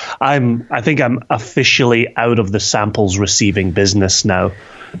 Yeah, I think I'm officially out of the samples receiving business now.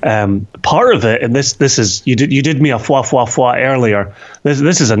 Part of it, and this is you did me a fwa fwa fwa earlier.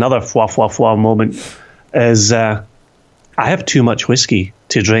 This is another fwa fwa fwa moment. Is I have too much whiskey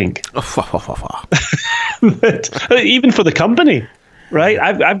to drink. Even for the company, right?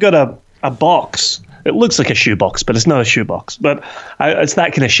 I've got a box It looks like a shoebox, but it's not a shoebox. But it's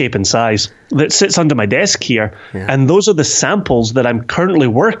that kind of shape and size that sits under my desk here. Yeah. And those are the samples that I'm currently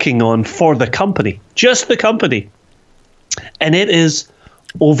working on for the company, just the company. And it is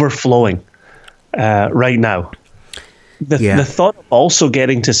overflowing right now. The thought of also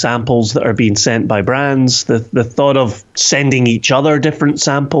getting to samples that are being sent by brands, the thought of sending each other different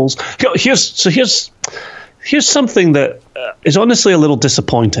samples. Here's something that is honestly a little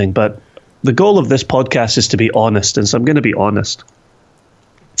disappointing, but the goal of this podcast is to be honest, and so I'm going to be honest.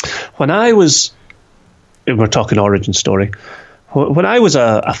 When we're talking origin story, when I was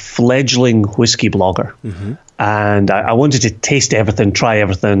a fledgling whiskey blogger, and I wanted to taste everything, try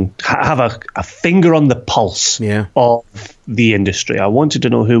everything, have a finger on the pulse of the industry. I wanted to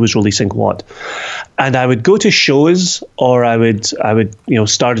know who was releasing what. And I would go to shows, or I would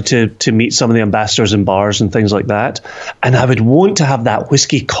started to meet some of the ambassadors in bars and things like that. And I would want to have that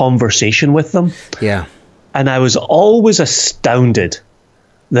whiskey conversation with them. Yeah. And I was always astounded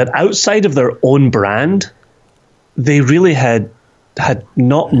that outside of their own brand, they really had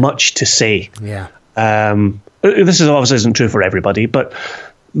not much to say. Yeah. This is obviously isn't true for everybody, but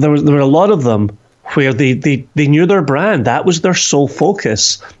there were a lot of them where they knew their brand. That was their sole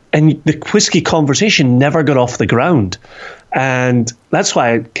focus. And the whiskey conversation never got off the ground. And that's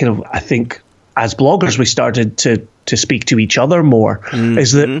why I think as bloggers we started to speak to each other more,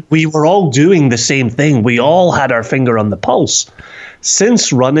 is that we were all doing the same thing. We all had our finger on the pulse.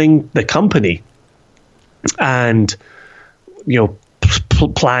 Since running the company and,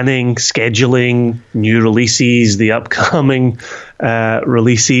 planning, scheduling, new releases, the upcoming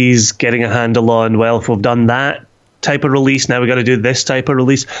releases, getting a handle on, well, if we've done that type of release, now we got to do this type of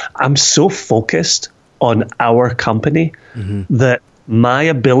release. I'm so focused on our company that my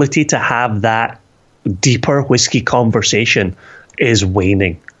ability to have that deeper whiskey conversation is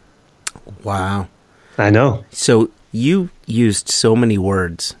waning. Wow. I know. So you used so many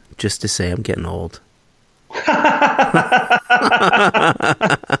words just to say I'm getting old. I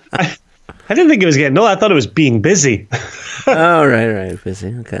didn't think it was getting old. I thought it was being busy. Oh, right.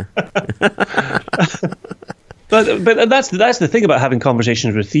 Busy. Okay. But that's the thing about having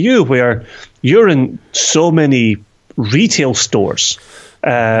conversations with you, where you're in so many retail stores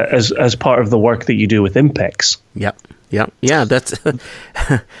as part of the work that you do with Impex. Yep. Yeah, that's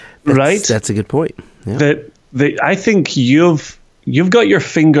right. That's a good point. Yeah. I think you've got your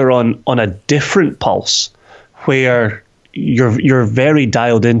finger on a different pulse, where you're very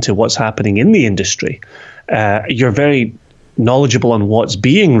dialed into what's happening in the industry. You're very knowledgeable on what's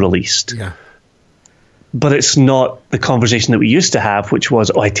being released. Yeah. But it's not the conversation that we used to have, which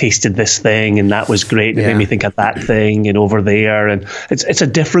was, I tasted this thing and that was great. It made me think of that thing and over there. And it's a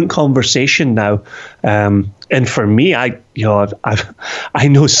different conversation now. And for me, I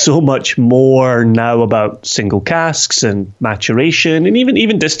know so much more now about single casks and maturation and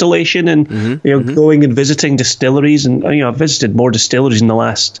even distillation and going and visiting distilleries. And I've visited more distilleries in the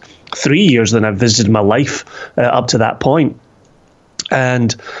last 3 years than I've visited in my life up to that point.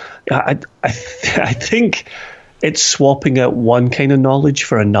 And I think it's swapping out one kind of knowledge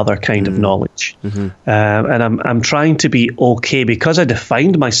for another kind of knowledge. And I'm trying to be okay, because I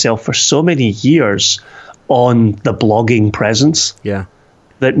defined myself for so many years on the blogging presence. Yeah.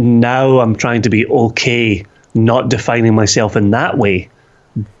 That now I'm trying to be okay not defining myself in that way,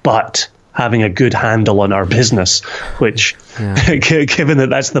 but having a good handle on our business, which, given that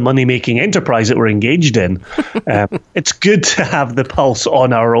that's the money-making enterprise that we're engaged in, it's good to have the pulse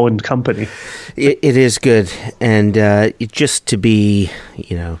on our own company. It is good. And just to be,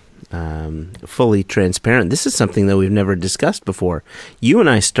 fully transparent, this is something that we've never discussed before. You and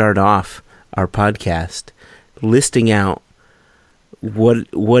I start off our podcast listing out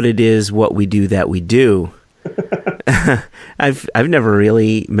what it is, what we do, that we do. I've never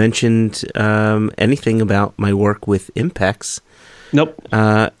really mentioned anything about my work with Impex. Nope.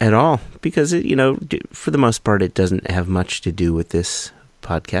 At all, because for the most part, it doesn't have much to do with this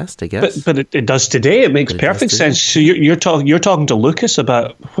podcast, I guess. But it does today. It makes perfect sense. So you're talking to Lucas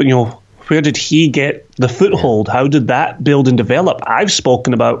about where did he get the foothold? How did that build and develop? I've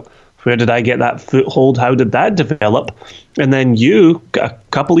spoken about where did I get that foothold? How did that develop? And then you, a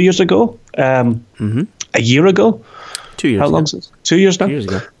couple of years ago, a year ago, 2 years. How long is it? 2 years now. 2 years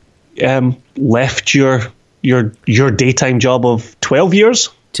ago. Left your daytime job of 12 years.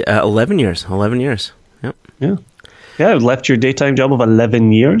 11 years. 11 years. Yep. Yeah. Left your daytime job of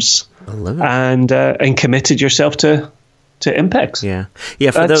 11 years. 11. And committed yourself to Impex. Yeah.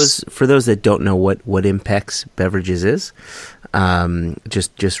 For those that don't know what Impex Beverages is,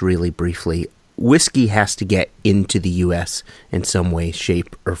 just really briefly, whiskey has to get into the U.S. in some way,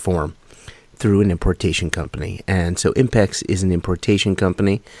 shape, or form through an importation company. And so Impex is an importation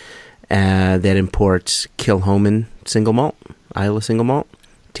company that imports Kilchoman single malt, Islay single malt,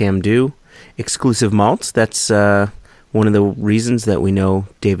 Tamdhu, exclusive malts. That's one of the reasons that we know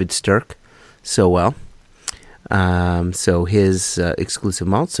David Stirk so well. So his exclusive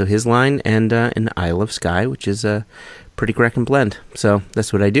malts, so his line, and an Isle of Skye, which is a pretty cracking blend. So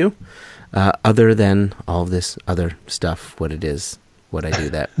that's what I do. Other than all of this other stuff, what I do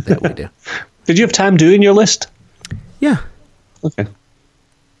that we do. Did you have Tamdhu in your list? Yeah. Okay.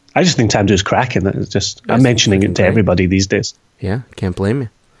 I just think Tamdhu is cracking. It's just I'm mentioning it to everybody these days. Yeah, can't blame you.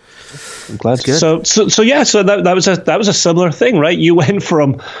 I'm glad. So that was a similar thing, right? You went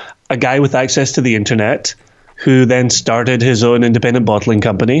from a guy with access to the internet who then started his own independent bottling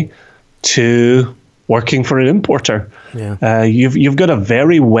company to working for an importer. Yeah. You've got a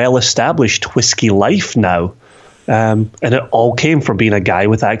very well established whiskey life now, and it all came from being a guy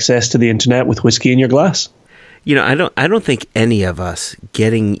with access to the internet with whiskey in your glass. You know, I don't think any of us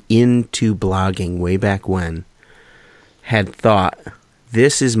getting into blogging way back when had thought,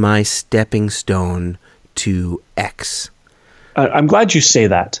 this is my stepping stone to X. I'm glad you say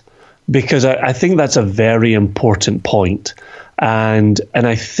that, because I think that's a very important point. And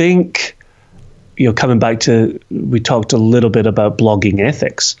I think, you know, coming back to, we talked a little bit about blogging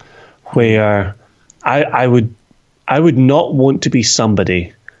ethics, where I would not want to be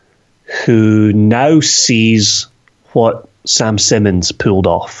somebody who now sees what Sam Simmons pulled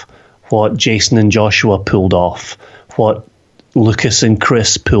off, what Jason and Joshua pulled off, what Lucas and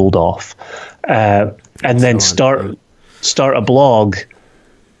Chris pulled off, and then start a blog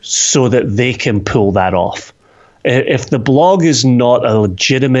so that they can pull that off. If the blog is not a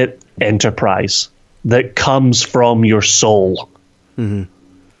legitimate enterprise that comes from your soul,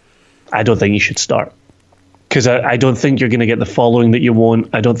 I don't think you should start. Because I don't think you're going to get the following that you want.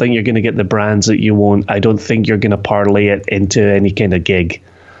 I don't think you're going to get the brands that you want. I don't think you're going to parlay it into any kind of gig.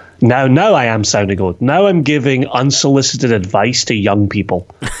 Now I am sounding old. Now I'm giving unsolicited advice to young people.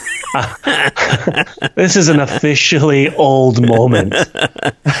 This is an officially old moment.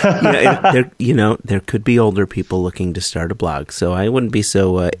 There could be older people looking to start a blog, so I wouldn't be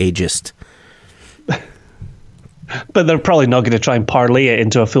so ageist. But they're probably not going to try and parlay it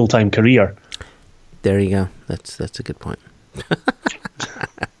into a full-time career. There you go. That's a good point.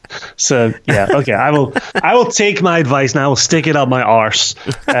 So yeah, okay. I will take my advice and I will stick it up my arse,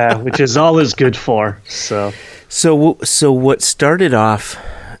 which is all it's good for. So what started off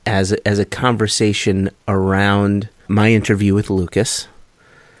as a conversation around my interview with Lucas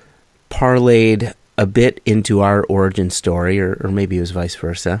parlayed a bit into our origin story, or maybe it was vice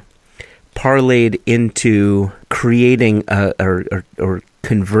versa. Parlayed into creating or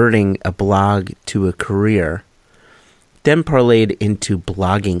converting a blog to a career, then parlayed into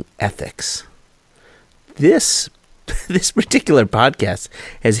blogging ethics. This particular podcast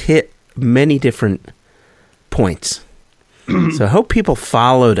has hit many different points. So I hope people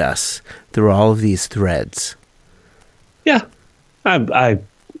followed us through all of these threads. Yeah,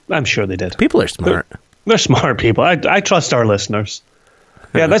 I'm sure they did. People are smart. They're smart people. I trust our listeners.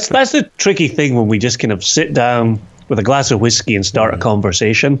 Yeah, that's the tricky thing when we just kind of sit down with a glass of whiskey and start a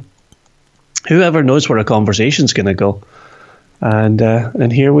conversation. Whoever knows where a conversation's going to go,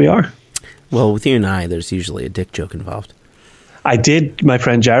 and here we are. Well, with you and I, there's usually a dick joke involved. My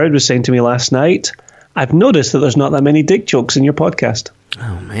friend Jared was saying to me last night, I've noticed that there's not that many dick jokes in your podcast.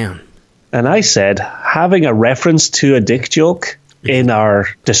 Oh, man. And I said, having a reference to a dick joke in our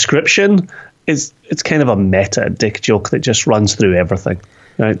description it's kind of a meta dick joke that just runs through everything.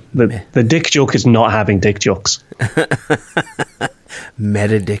 Right? The dick joke is not having dick jokes.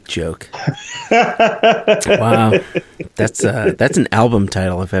 Meta dick joke. Wow, that's an album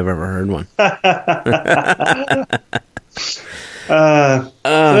title if I've ever heard one.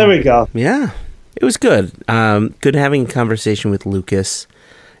 There we go. Yeah, it was good. Good having a conversation with Lucas.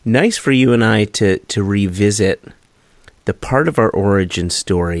 Nice for you and I to revisit the part of our origin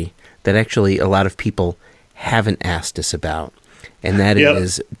story that actually a lot of people haven't asked us about. And that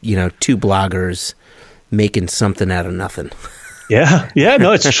is, two bloggers making something out of nothing. Yeah,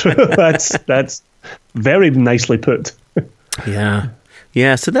 no, it's true. That's very nicely put.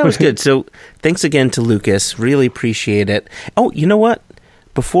 Yeah, so that was good. So thanks again to Lucas. Really appreciate it. Oh, you know what?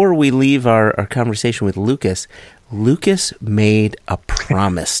 Before we leave our conversation with Lucas made a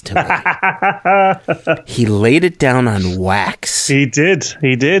promise to me. He laid it down on wax. He did.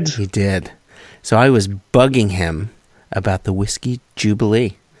 So I was bugging him about the Whiskey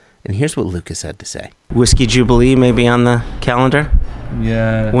Jubilee. And here's what Lucas had to say. Whiskey Jubilee may be on the calendar.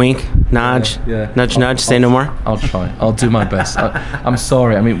 Yeah. Wink, nudge, yeah. Nudge, say no more. I'll try. I'll do my best. I'm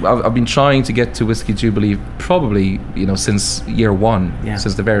sorry. I mean, I've been trying to get to Whiskey Jubilee probably, since year one,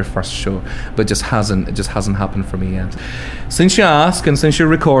 since the very first show, but it just hasn't happened for me yet. Since you ask and since you're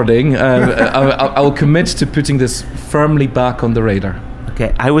recording, I'll commit to putting this firmly back on the radar.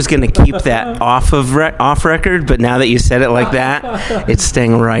 Okay, I was going to keep that off record, but now that you said it like that, it's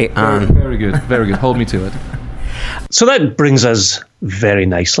staying right on. Very good. Hold me to it. So that brings us very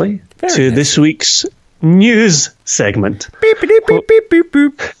nicely to this week's news segment. I'm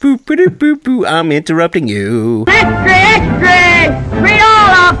interrupting you. Extra, extra! Read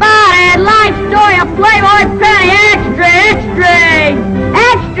all about it! Life story of Playboy Penny!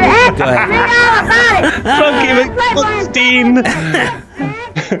 Extra, extra! Read all about it! Frankie McClustine.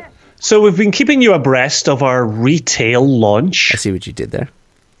 So we've been keeping you abreast of our retail launch. I see what you did there.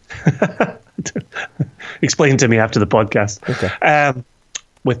 Explain to me after the podcast. Okay.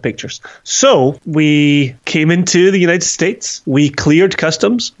 With pictures. So we came into the United States. We cleared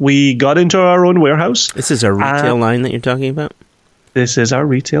customs. We got into our own warehouse. This is our retail line that you're talking about? This is our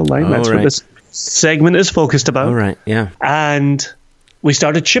retail line. That's what this segment is focused about. All right, yeah. And we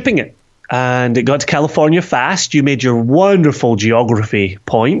started shipping it. And it got to California fast. You made your wonderful geography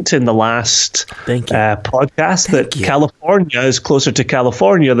point in the last podcast that California is closer to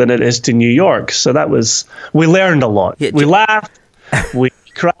California than it is to New York. So we learned a lot. Yeah, we laughed, we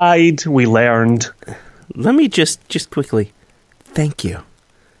cried, we learned. Let me just quickly, thank you.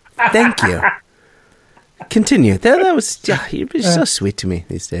 Continue. That was you're so sweet to me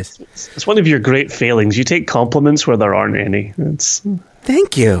these days. It's one of your great failings. You take compliments where there aren't any.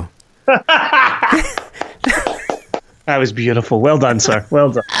 Thank you. That was beautiful. Well done, sir.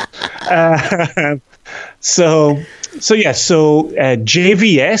 Well done. So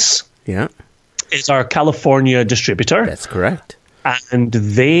JVS is our California distributor. That's correct. And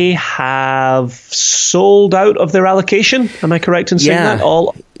they have sold out of their allocation. Am I correct in saying that?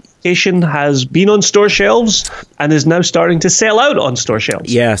 All allocation has been on store shelves and is now starting to sell out on store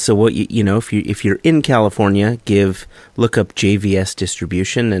shelves. Yeah, so what if you're in California, look up JVS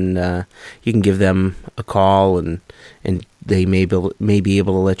Distribution, and you can give them a call, and they may be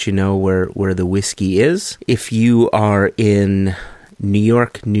able to let you know where the whiskey is. If you are in New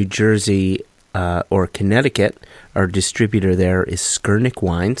York, New Jersey, or Connecticut, our distributor there is Skurnik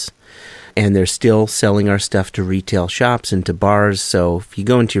Wines. And they're still selling our stuff to retail shops and to bars. So if you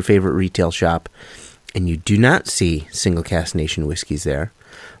go into your favorite retail shop and you do not see Single Cask Nation whiskeys there,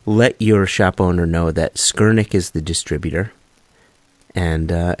 let your shop owner know that Skurnik is the distributor and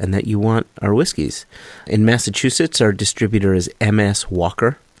that you want our whiskeys. In Massachusetts, our distributor is MS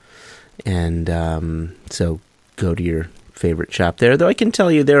Walker. And so go to your favorite shop there, though I can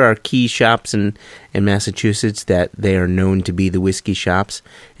tell you there are key shops in Massachusetts that they are known to be the whiskey shops,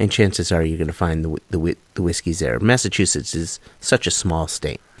 and chances are you're going to find the whiskeys there. Massachusetts is such a small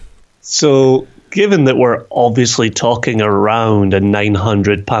state. So given that we're obviously talking around a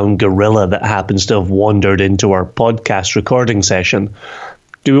 900-pound gorilla that happens to have wandered into our podcast recording session,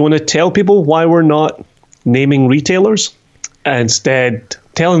 do we want to tell people why we're not naming retailers? Instead,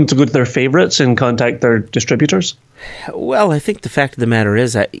 tell them to go to their favorites and contact their distributors? Well, I think the fact of the matter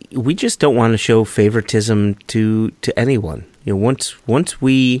is we just don't want to show favoritism to anyone. Once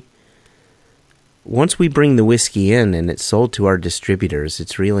we bring the whiskey in and it's sold to our distributors,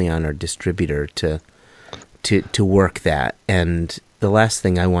 it's really on our distributor to work that. And the last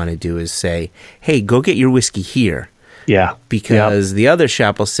thing I want to do is say, "Hey, go get your whiskey here." Yeah. Because the other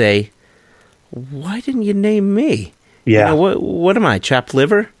shop will say, "Why didn't you name me?" Yeah. What am I, chopped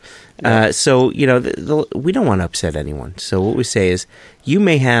liver? So, we don't want to upset anyone. So what we say is, you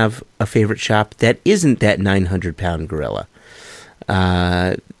may have a favorite shop that isn't that 900-pound gorilla.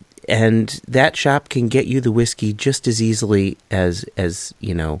 And that shop can get you the whiskey just as easily as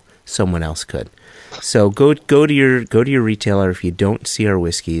someone else could. So go to your retailer. If you don't see our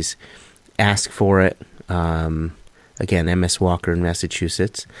whiskeys, ask for it. Again, MS Walker in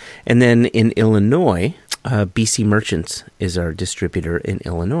Massachusetts. And then in Illinois, BC Merchants is our distributor in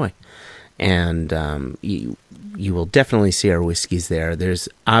Illinois. And you will definitely see our whiskeys there. There's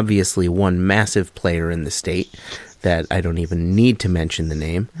obviously one massive player in the state that I don't even need to mention the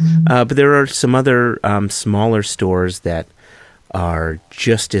name. But there are some other smaller stores that are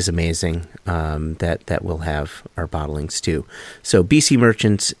just as amazing that will have our bottlings too. So BC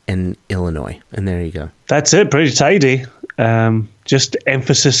Merchants in Illinois. And there you go. That's it. Pretty tidy. Just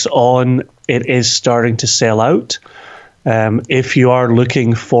emphasis on it is starting to sell out. If you are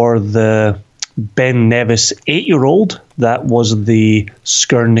looking for the Ben Nevis 8-year-old. That was the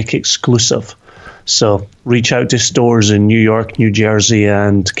Skurnik exclusive. So reach out to stores in New York, New Jersey,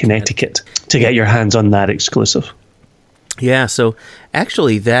 and Connecticut to get your hands on that exclusive. Yeah, so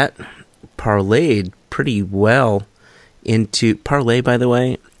actually that parlayed pretty well into... Parlay, by the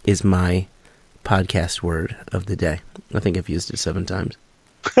way, is my podcast word of the day. I think I've used it 7 times.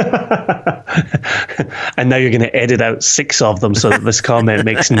 And now you're going to edit out 6 of them so that this comment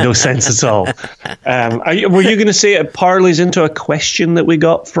makes no sense at all. Were you going to say it parlays into a question that we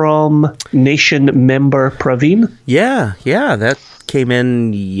got from Nation member Praveen? Yeah, that came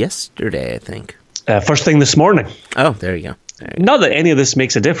in yesterday, I think. First thing this morning. Oh, there you go. Not that any of this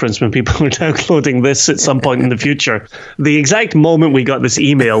makes a difference when people are downloading this at some point in the future. The exact moment we got this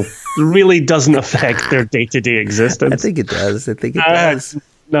email really doesn't affect their day-to-day existence. I think it does.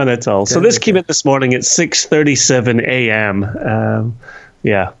 None at all. So this came in this morning at 6:37 a.m.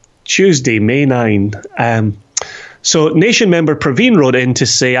 Tuesday, May 9. So Nation member Praveen wrote in to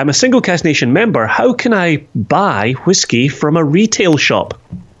say, I'm a Single Cask Nation member. How can I buy whiskey from a retail shop?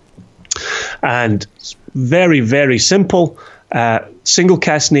 And it's very, very simple. Single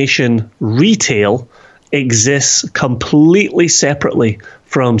Cask Nation retail exists completely separately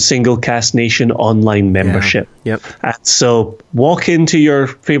from Single Cask Nation online membership. Yeah. Yep. So walk into your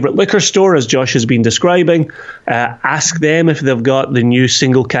favorite liquor store, as Josh has been describing, ask them if they've got the new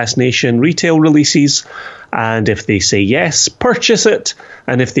Single Cask Nation retail releases, and if they say yes, purchase it,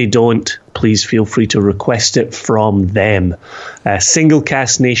 and if they don't, please feel free to request it from them. Single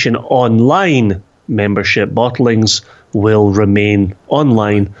Cask Nation online membership bottlings will remain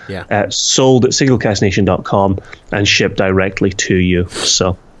online, sold at singlecasknation.com and shipped directly to you.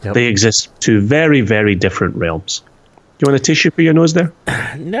 So they exist 2 very, very different realms. You want a tissue for your nose there?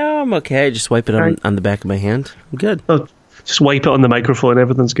 No, I'm okay. Just wipe it on the back of my hand. I'm good. Oh, just wipe it on the microphone.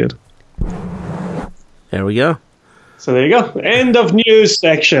 Everything's good. There we go. So there you go. End of news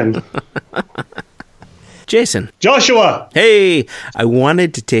section. Jason. Joshua. Hey, I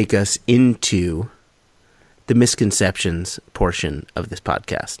wanted to take us into the misconceptions portion of this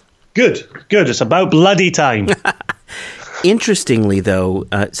podcast. Good. It's about bloody time. Interestingly, though,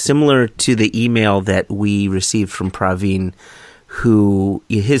 similar to the email that we received from Praveen, who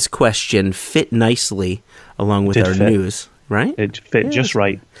his question fit nicely along with our news, right? It fit just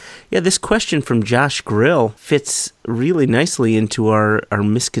right. Yeah, this question from Josh Grill fits really nicely into our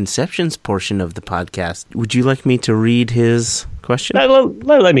misconceptions portion of the podcast. Would you like me to read his question?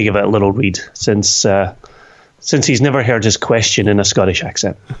 Let me give it a little read, since he's never heard his question in a Scottish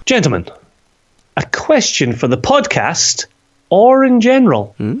accent. Gentlemen, a question for the podcast or in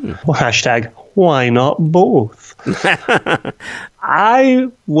general. Hashtag, why not both?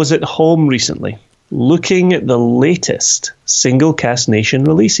 I was at home recently looking at the latest Single Cask Nation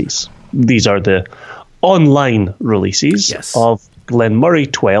releases. These are the online releases of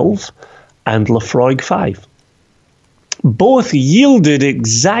Glenmurray 12 and Laphroaig 5. Both yielded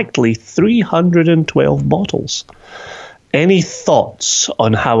exactly 312 bottles. Any thoughts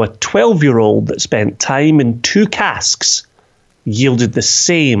on how a 12-year-old that spent time in 2 casks yielded the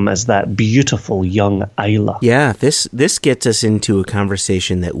same as that beautiful young Isla? Yeah, this gets us into a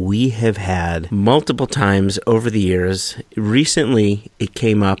conversation that we have had multiple times over the years. Recently, it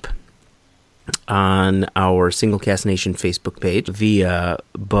came up on our Single Cask Nation Facebook page via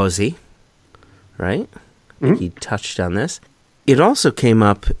Buzzy, right? He touched on this. It also came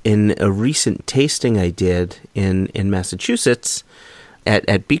up in a recent tasting I did in Massachusetts at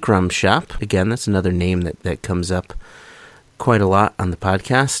Bikram Shop. Again, that's another name that comes up quite a lot on the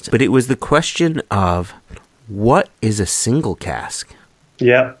podcast. But it was the question of, what is a single cask?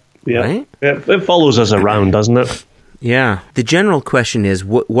 Yeah. Right? Yeah, it follows us around, doesn't it? Yeah. The general question is,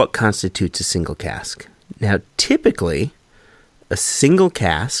 what constitutes a single cask? Now, typically, a single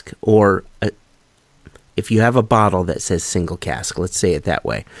cask, or if you have a bottle that says single cask, let's say it that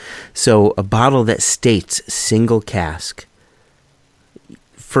way. So a bottle that states single cask,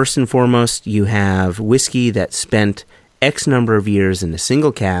 first and foremost, you have whiskey that spent X number of years in a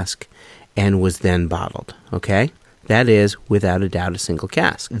single cask and was then bottled, okay? That is, without a doubt, a single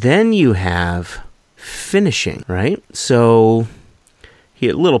cask. Then you have finishing, right? So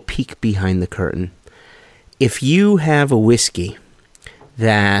here, a little peek behind the curtain. If you have a whiskey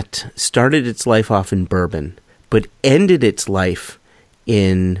that started its life off in bourbon, but ended its life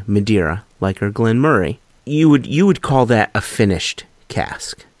in Madeira, like our Glenmurray, you would call that a finished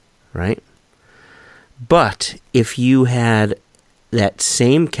cask, right? But if you had that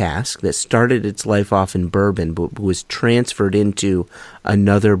same cask that started its life off in bourbon but was transferred into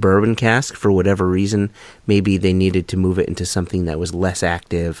another bourbon cask for whatever reason. Maybe they needed to move it into something that was less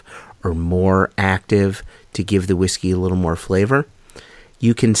active or more active to give the whiskey a little more flavor.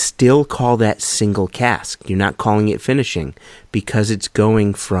 You can still call that single cask. You're not calling it finishing because it's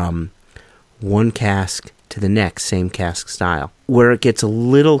going from one cask to the next, same cask style. Where it gets a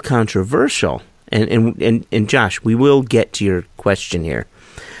little controversial, and Josh, we will get to your question here,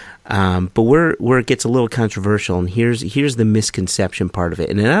 but where it gets a little controversial, and here's the misconception part of it,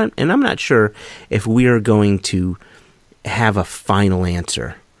 and I'm not sure if we are going to have a final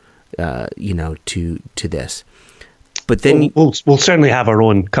answer, to this. But then we'll certainly have our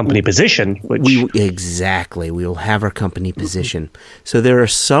own company position. Which we will have our company position. So there are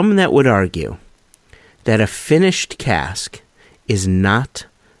some that would argue that a finished cask is not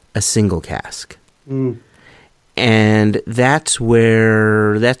a single cask. And that's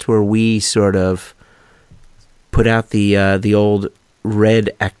where we sort of put out the old red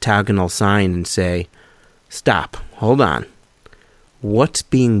octagonal sign and say, stop, hold on. What's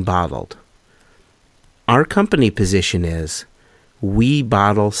being bottled? Our company position is we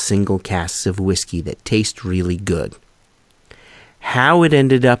bottle single casks of whiskey that taste really good. How it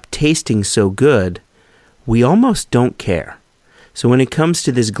ended up tasting so good, we almost don't care. So when it comes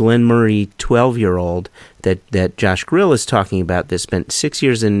to this Glenmurray 12-year-old that Josh Grill is talking about that spent 6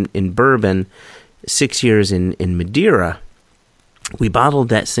 years in bourbon, 6 years in Madeira, we bottled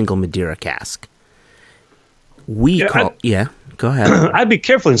that single Madeira cask. Go ahead. I'd be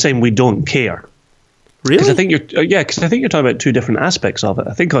careful in saying we don't care. Really? Because I think you're talking about two different aspects of it.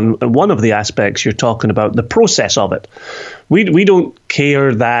 I think on one of the aspects you're talking about the process of it. We don't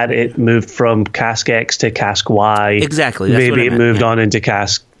care that it moved from cask X to cask Y. Exactly. That's Maybe what I it meant, moved on into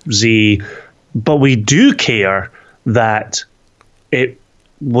cask Z, but we do care that it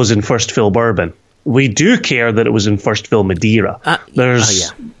was in first fill bourbon. We do care that it was in first fill Madeira.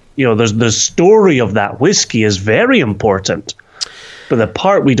 The story of that whiskey is very important. But the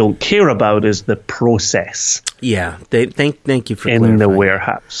part we don't care about is the process. Yeah, thank you for clarifying. In the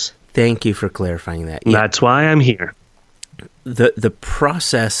warehouse. Thank you for clarifying that. Yeah. That's why I'm here. The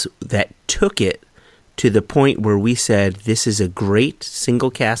process that took it to the point where we said this is a great single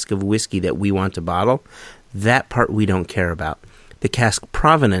cask of whiskey that we want to bottle, that part we don't care about. The cask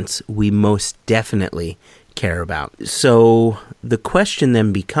provenance we most definitely care about. So the question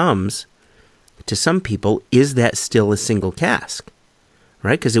then becomes, to some people, is that still a single cask?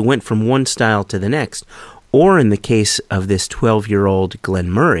 Right, because it went from one style to the next. Or in the case of this 12-year-old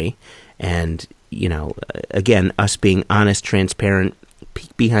Glenmurray, and, again, us being honest, transparent,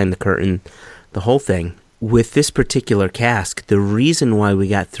 peek behind the curtain, the whole thing, with this particular cask, the reason why we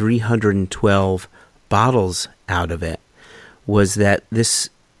got 312 bottles out of it was that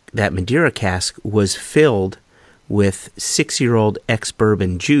that Madeira cask was filled with 6-year-old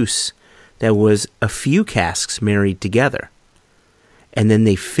ex-bourbon juice that was a few casks married together. And then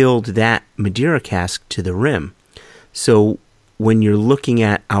they filled that Madeira cask to the rim. So when you're looking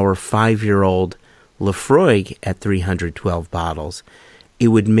at our 5-year-old Laphroaig at 312 bottles, it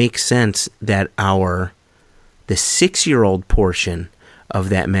would make sense that the 6-year-old portion of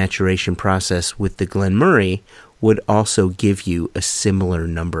that maturation process with the Glenmurray would also give you a similar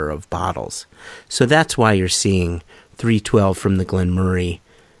number of bottles. So that's why you're seeing 312 from the Glenmurray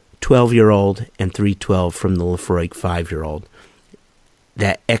 12-year-old and 312 from the Laphroaig 5-year-old.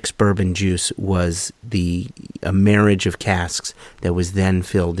 That ex-bourbon juice was a marriage of casks that was then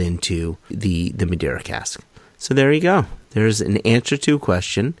filled into the Madeira cask. So there you go. There's an answer to a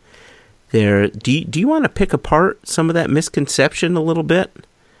question. Do you want to pick apart some of that misconception a little bit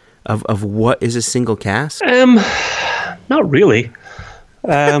of what is a single cask? Not really.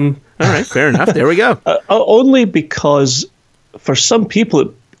 All right, fair enough. There we go. Only because for some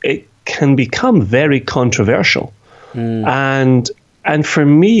people it can become very controversial. And for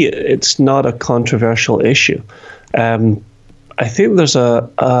me, it's not a controversial issue. I think there's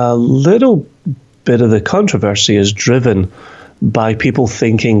a little bit of the controversy is driven by people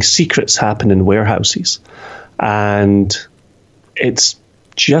thinking secrets happen in warehouses. And it's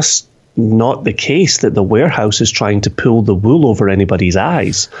just not the case that the warehouse is trying to pull the wool over anybody's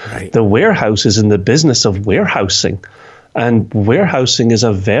eyes. Right. The warehouse is in the business of warehousing. And warehousing is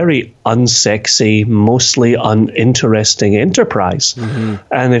a very unsexy, mostly uninteresting enterprise. Mm-hmm.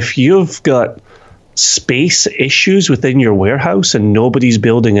 And if you've got space issues within your warehouse and nobody's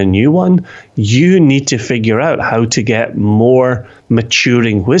building a new one, you need to figure out how to get more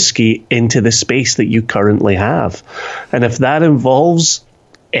maturing whiskey into the space that you currently have. And if that involves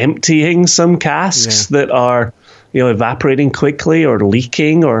emptying some casks that are evaporating quickly or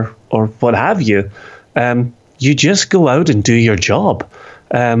leaking or what have you, you just go out and do your job.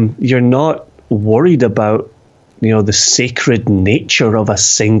 You're not worried about, the sacred nature of a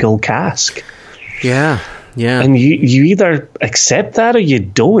single cask. Yeah. And you either accept that or you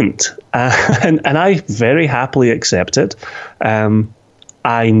don't. And I very happily accept it.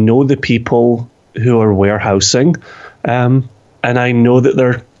 I know the people who are warehousing, and I know that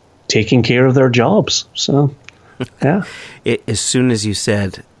they're taking care of their jobs. So, yeah. As soon as you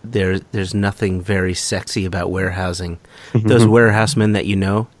said there's nothing very sexy about warehousing, those warehousemen that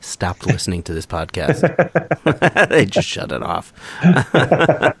stopped listening to this podcast. They just shut it off.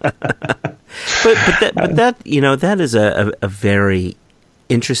 But that is a very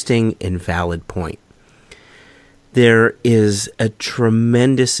interesting and valid point. There is a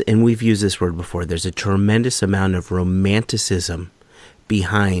tremendous, and we've used this word before, there's a tremendous amount of romanticism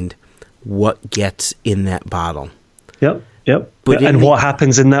behind what gets in that bottle. Yep. And what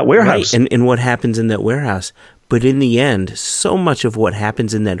happens in that warehouse. Right, and what happens in that warehouse. But in the end, so much of what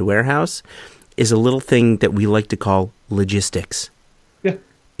happens in that warehouse is a little thing that we like to call logistics. Yeah.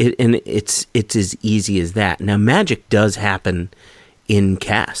 It's as easy as that. Now, magic does happen in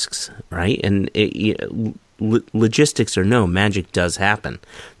casks, right? And logistics or no, magic does happen.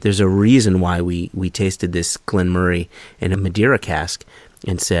 There's a reason why we tasted this Glenmurray in a Madeira cask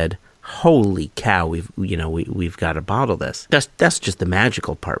and said, "Holy cow, we've got to bottle this." That's just the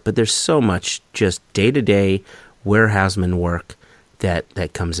magical part. But there's so much just day-to-day warehouseman work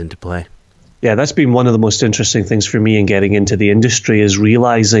that comes into play. Yeah, that's been one of the most interesting things for me in getting into the industry, is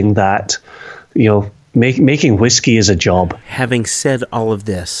realizing that, making whiskey is a job. Having said all of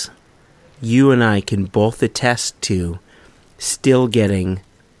this, you and I can both attest to still getting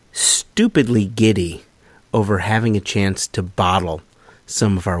stupidly giddy over having a chance to bottle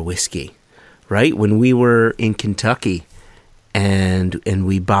some of our whiskey, right? When we were in Kentucky and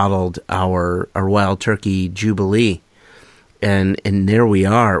we bottled our Wild Turkey Jubilee, and there we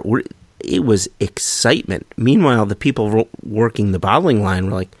are. It was excitement. Meanwhile, the people working the bottling line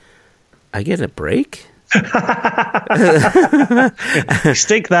were like, "I get a break?"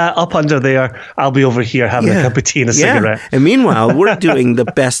 Stick that up under there. I'll be over here having a cup of tea and a cigarette. And meanwhile, we're doing the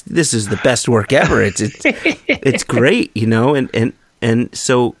best. This is the best work ever. It's great, and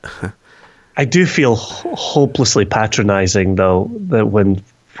so I do feel hopelessly patronizing, though, that when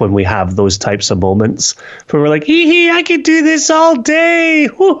we have those types of moments where we're like, hee, I could do this all day,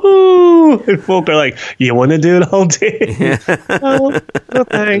 woohoo! And folk are like, you want to do it all day? No,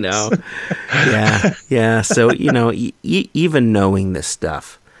 thanks. No. Yeah. So, even knowing this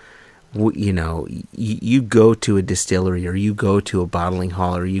stuff, you go to a distillery or you go to a bottling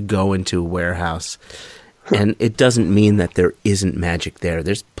hall or you go into a warehouse, and it doesn't mean that there isn't magic there.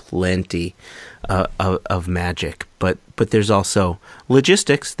 There's plenty of magic, but there's also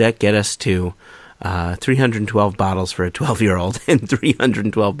logistics that get us to 312 bottles for a 12-year-old and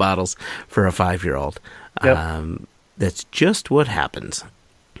 312 bottles for a 5-year-old. Yep. That's just what happens.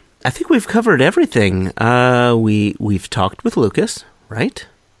 I think we've covered everything. We've talked with Lucas, right?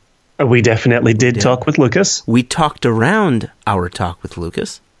 We definitely did talk with Lucas. We talked around our talk with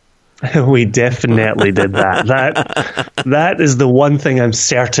Lucas. We definitely did that. That is the one thing I'm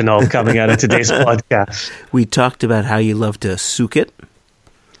certain of coming out of today's podcast. We talked about how you love to souk it.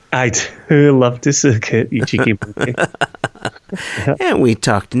 I do love to souk it, you cheeky monkey. And we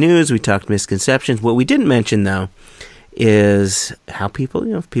talked news, we talked misconceptions. What we didn't mention, though, is how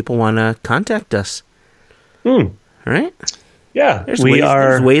people, if people want to contact us. Right? Yeah. There's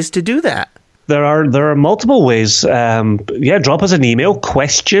ways to do that. There are multiple ways. Drop us an email,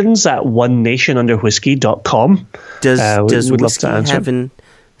 questions@onenationunderwhiskey.com. Does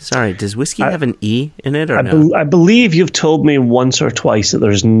whiskey have an E in it or no? I believe you've told me once or twice that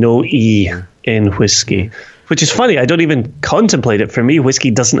there's no E in whiskey, which is funny. I don't even contemplate it. For me,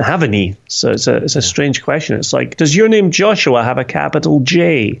 whiskey doesn't have an E. So it's a strange question. It's like, does your name Joshua have a capital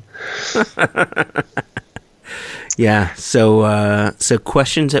J? Yeah, so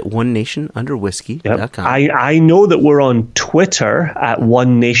questions@onenationunderwhiskey.com. I know that we're on Twitter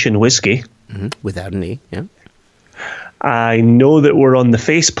 @OneNationWhiskey. Without an E, yeah. I know that we're on the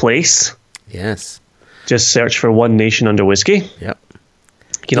Faceplace. Yes. Just search for One Nation Under Whiskey. Yep.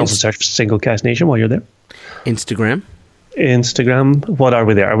 You can also search for Single Cask Nation while you're there. Instagram. What are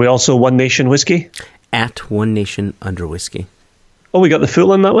we there? Are we also One Nation Whiskey? @OneNationUnderWhiskey. Oh, we got the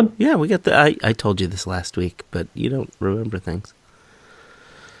full on that one? Yeah, we got I told you this last week, but you don't remember things.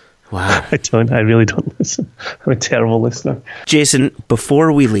 Wow. I really don't listen. I'm a terrible listener. Jason,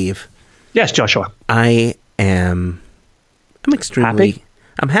 before we leave. Yes, Joshua. I'm extremely... Happy?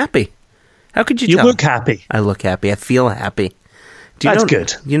 I'm happy. How could you You tell? look happy. I look happy. I feel happy. That's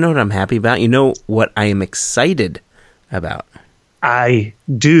good. You know what I'm happy about? You know what I am excited about? I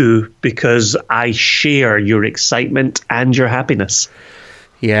do, because I share your excitement and your happiness.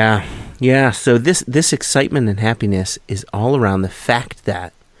 Yeah. So this excitement and happiness is all around the fact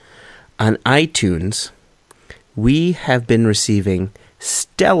that on iTunes, we have been receiving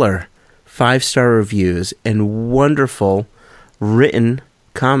stellar 5-star reviews and wonderful written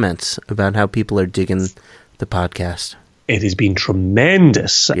comments about how people are digging the podcast. It has been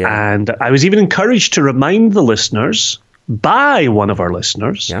tremendous. Yeah. And I was even encouraged to remind the listeners by one of our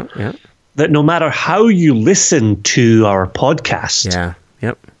listeners that no matter how you listen to our podcast,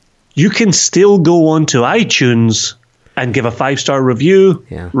 you can still go onto iTunes and give a 5-star review,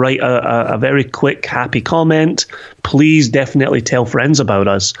 write a very quick, happy comment. Please definitely tell friends about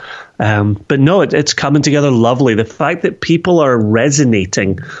us. But no, it's coming together lovely. The fact that people are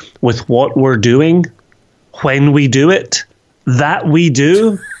resonating with what we're doing when we do it, that we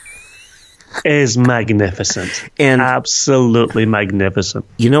do, is magnificent. And absolutely magnificent.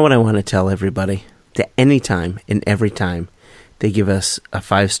 You know what I want to tell everybody? That anytime and every time they give us a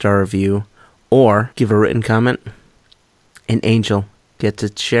 5-star review or give a written comment, an angel gets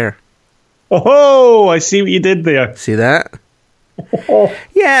to share. Oh, I see what you did there. See that?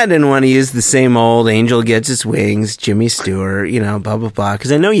 Yeah, I didn't want to use the same old angel gets his wings, Jimmy Stewart, blah, blah, blah.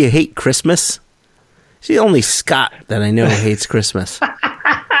 Because I know you hate Christmas. It's the only Scot that I know hates Christmas.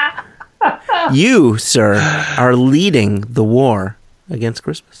 You, sir, are leading the war against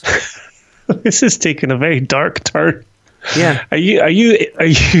Christmas. This is taking a very dark turn. Yeah. Are you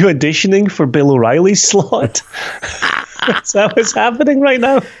auditioning for Bill O'Reilly's slot? Is that what's happening right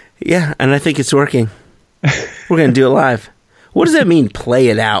now? Yeah, and I think it's working. We're going to do it live. What does that mean, play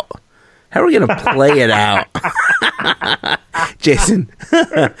it out? How are we going to play it out? Jason,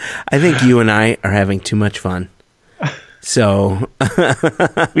 I think you and I are having too much fun. So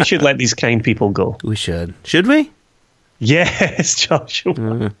we should let these kind people go. We should. Should we? Yes,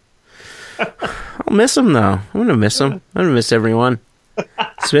 Joshua. I'll miss them, though. I'm going to miss them. I'm going to miss everyone.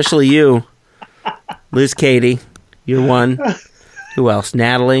 Especially you. Liz Katie. You're one. Who else?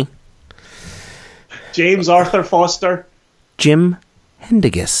 Natalie. James Arthur Foster. Jim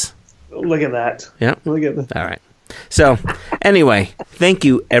Hendigas. Look at that. Yeah. Look at that. All right. So, anyway, thank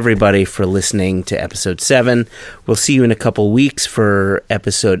you, everybody, for listening to episode 7. We'll see you in a couple weeks for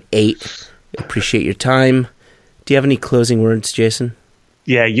episode 8. Appreciate your time. Do you have any closing words, Jason?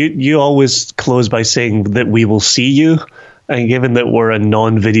 Yeah, you always close by saying that we will see you. And given that we're a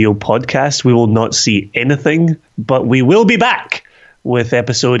non-video podcast, we will not see anything. But we will be back with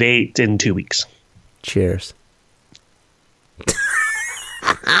episode 8 in 2 weeks. Cheers.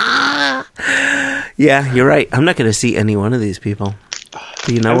 Yeah, you're right. I'm not going to see any one of these people.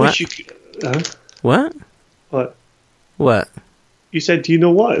 Do you know what? What? What? What? You said, do you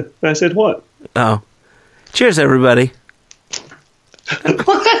know what? I said, what? Oh. Cheers, everybody.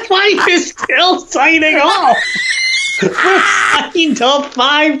 Why are you still signing off? We're signed off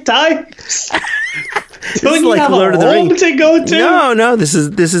 5 times. Don't you like have Lord a of the home Rings to go to? No. This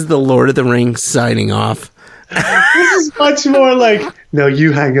is the Lord of the Rings signing off. This is much more like, no,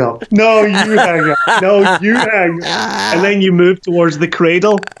 you hang up. No, you hang up. No, you hang up. And then you move towards the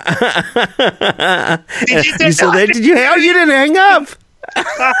cradle. You said that? Did you? Oh, you didn't hang up.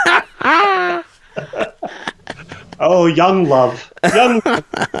 Oh, young love. Young love.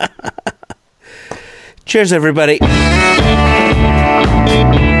 Cheers, everybody.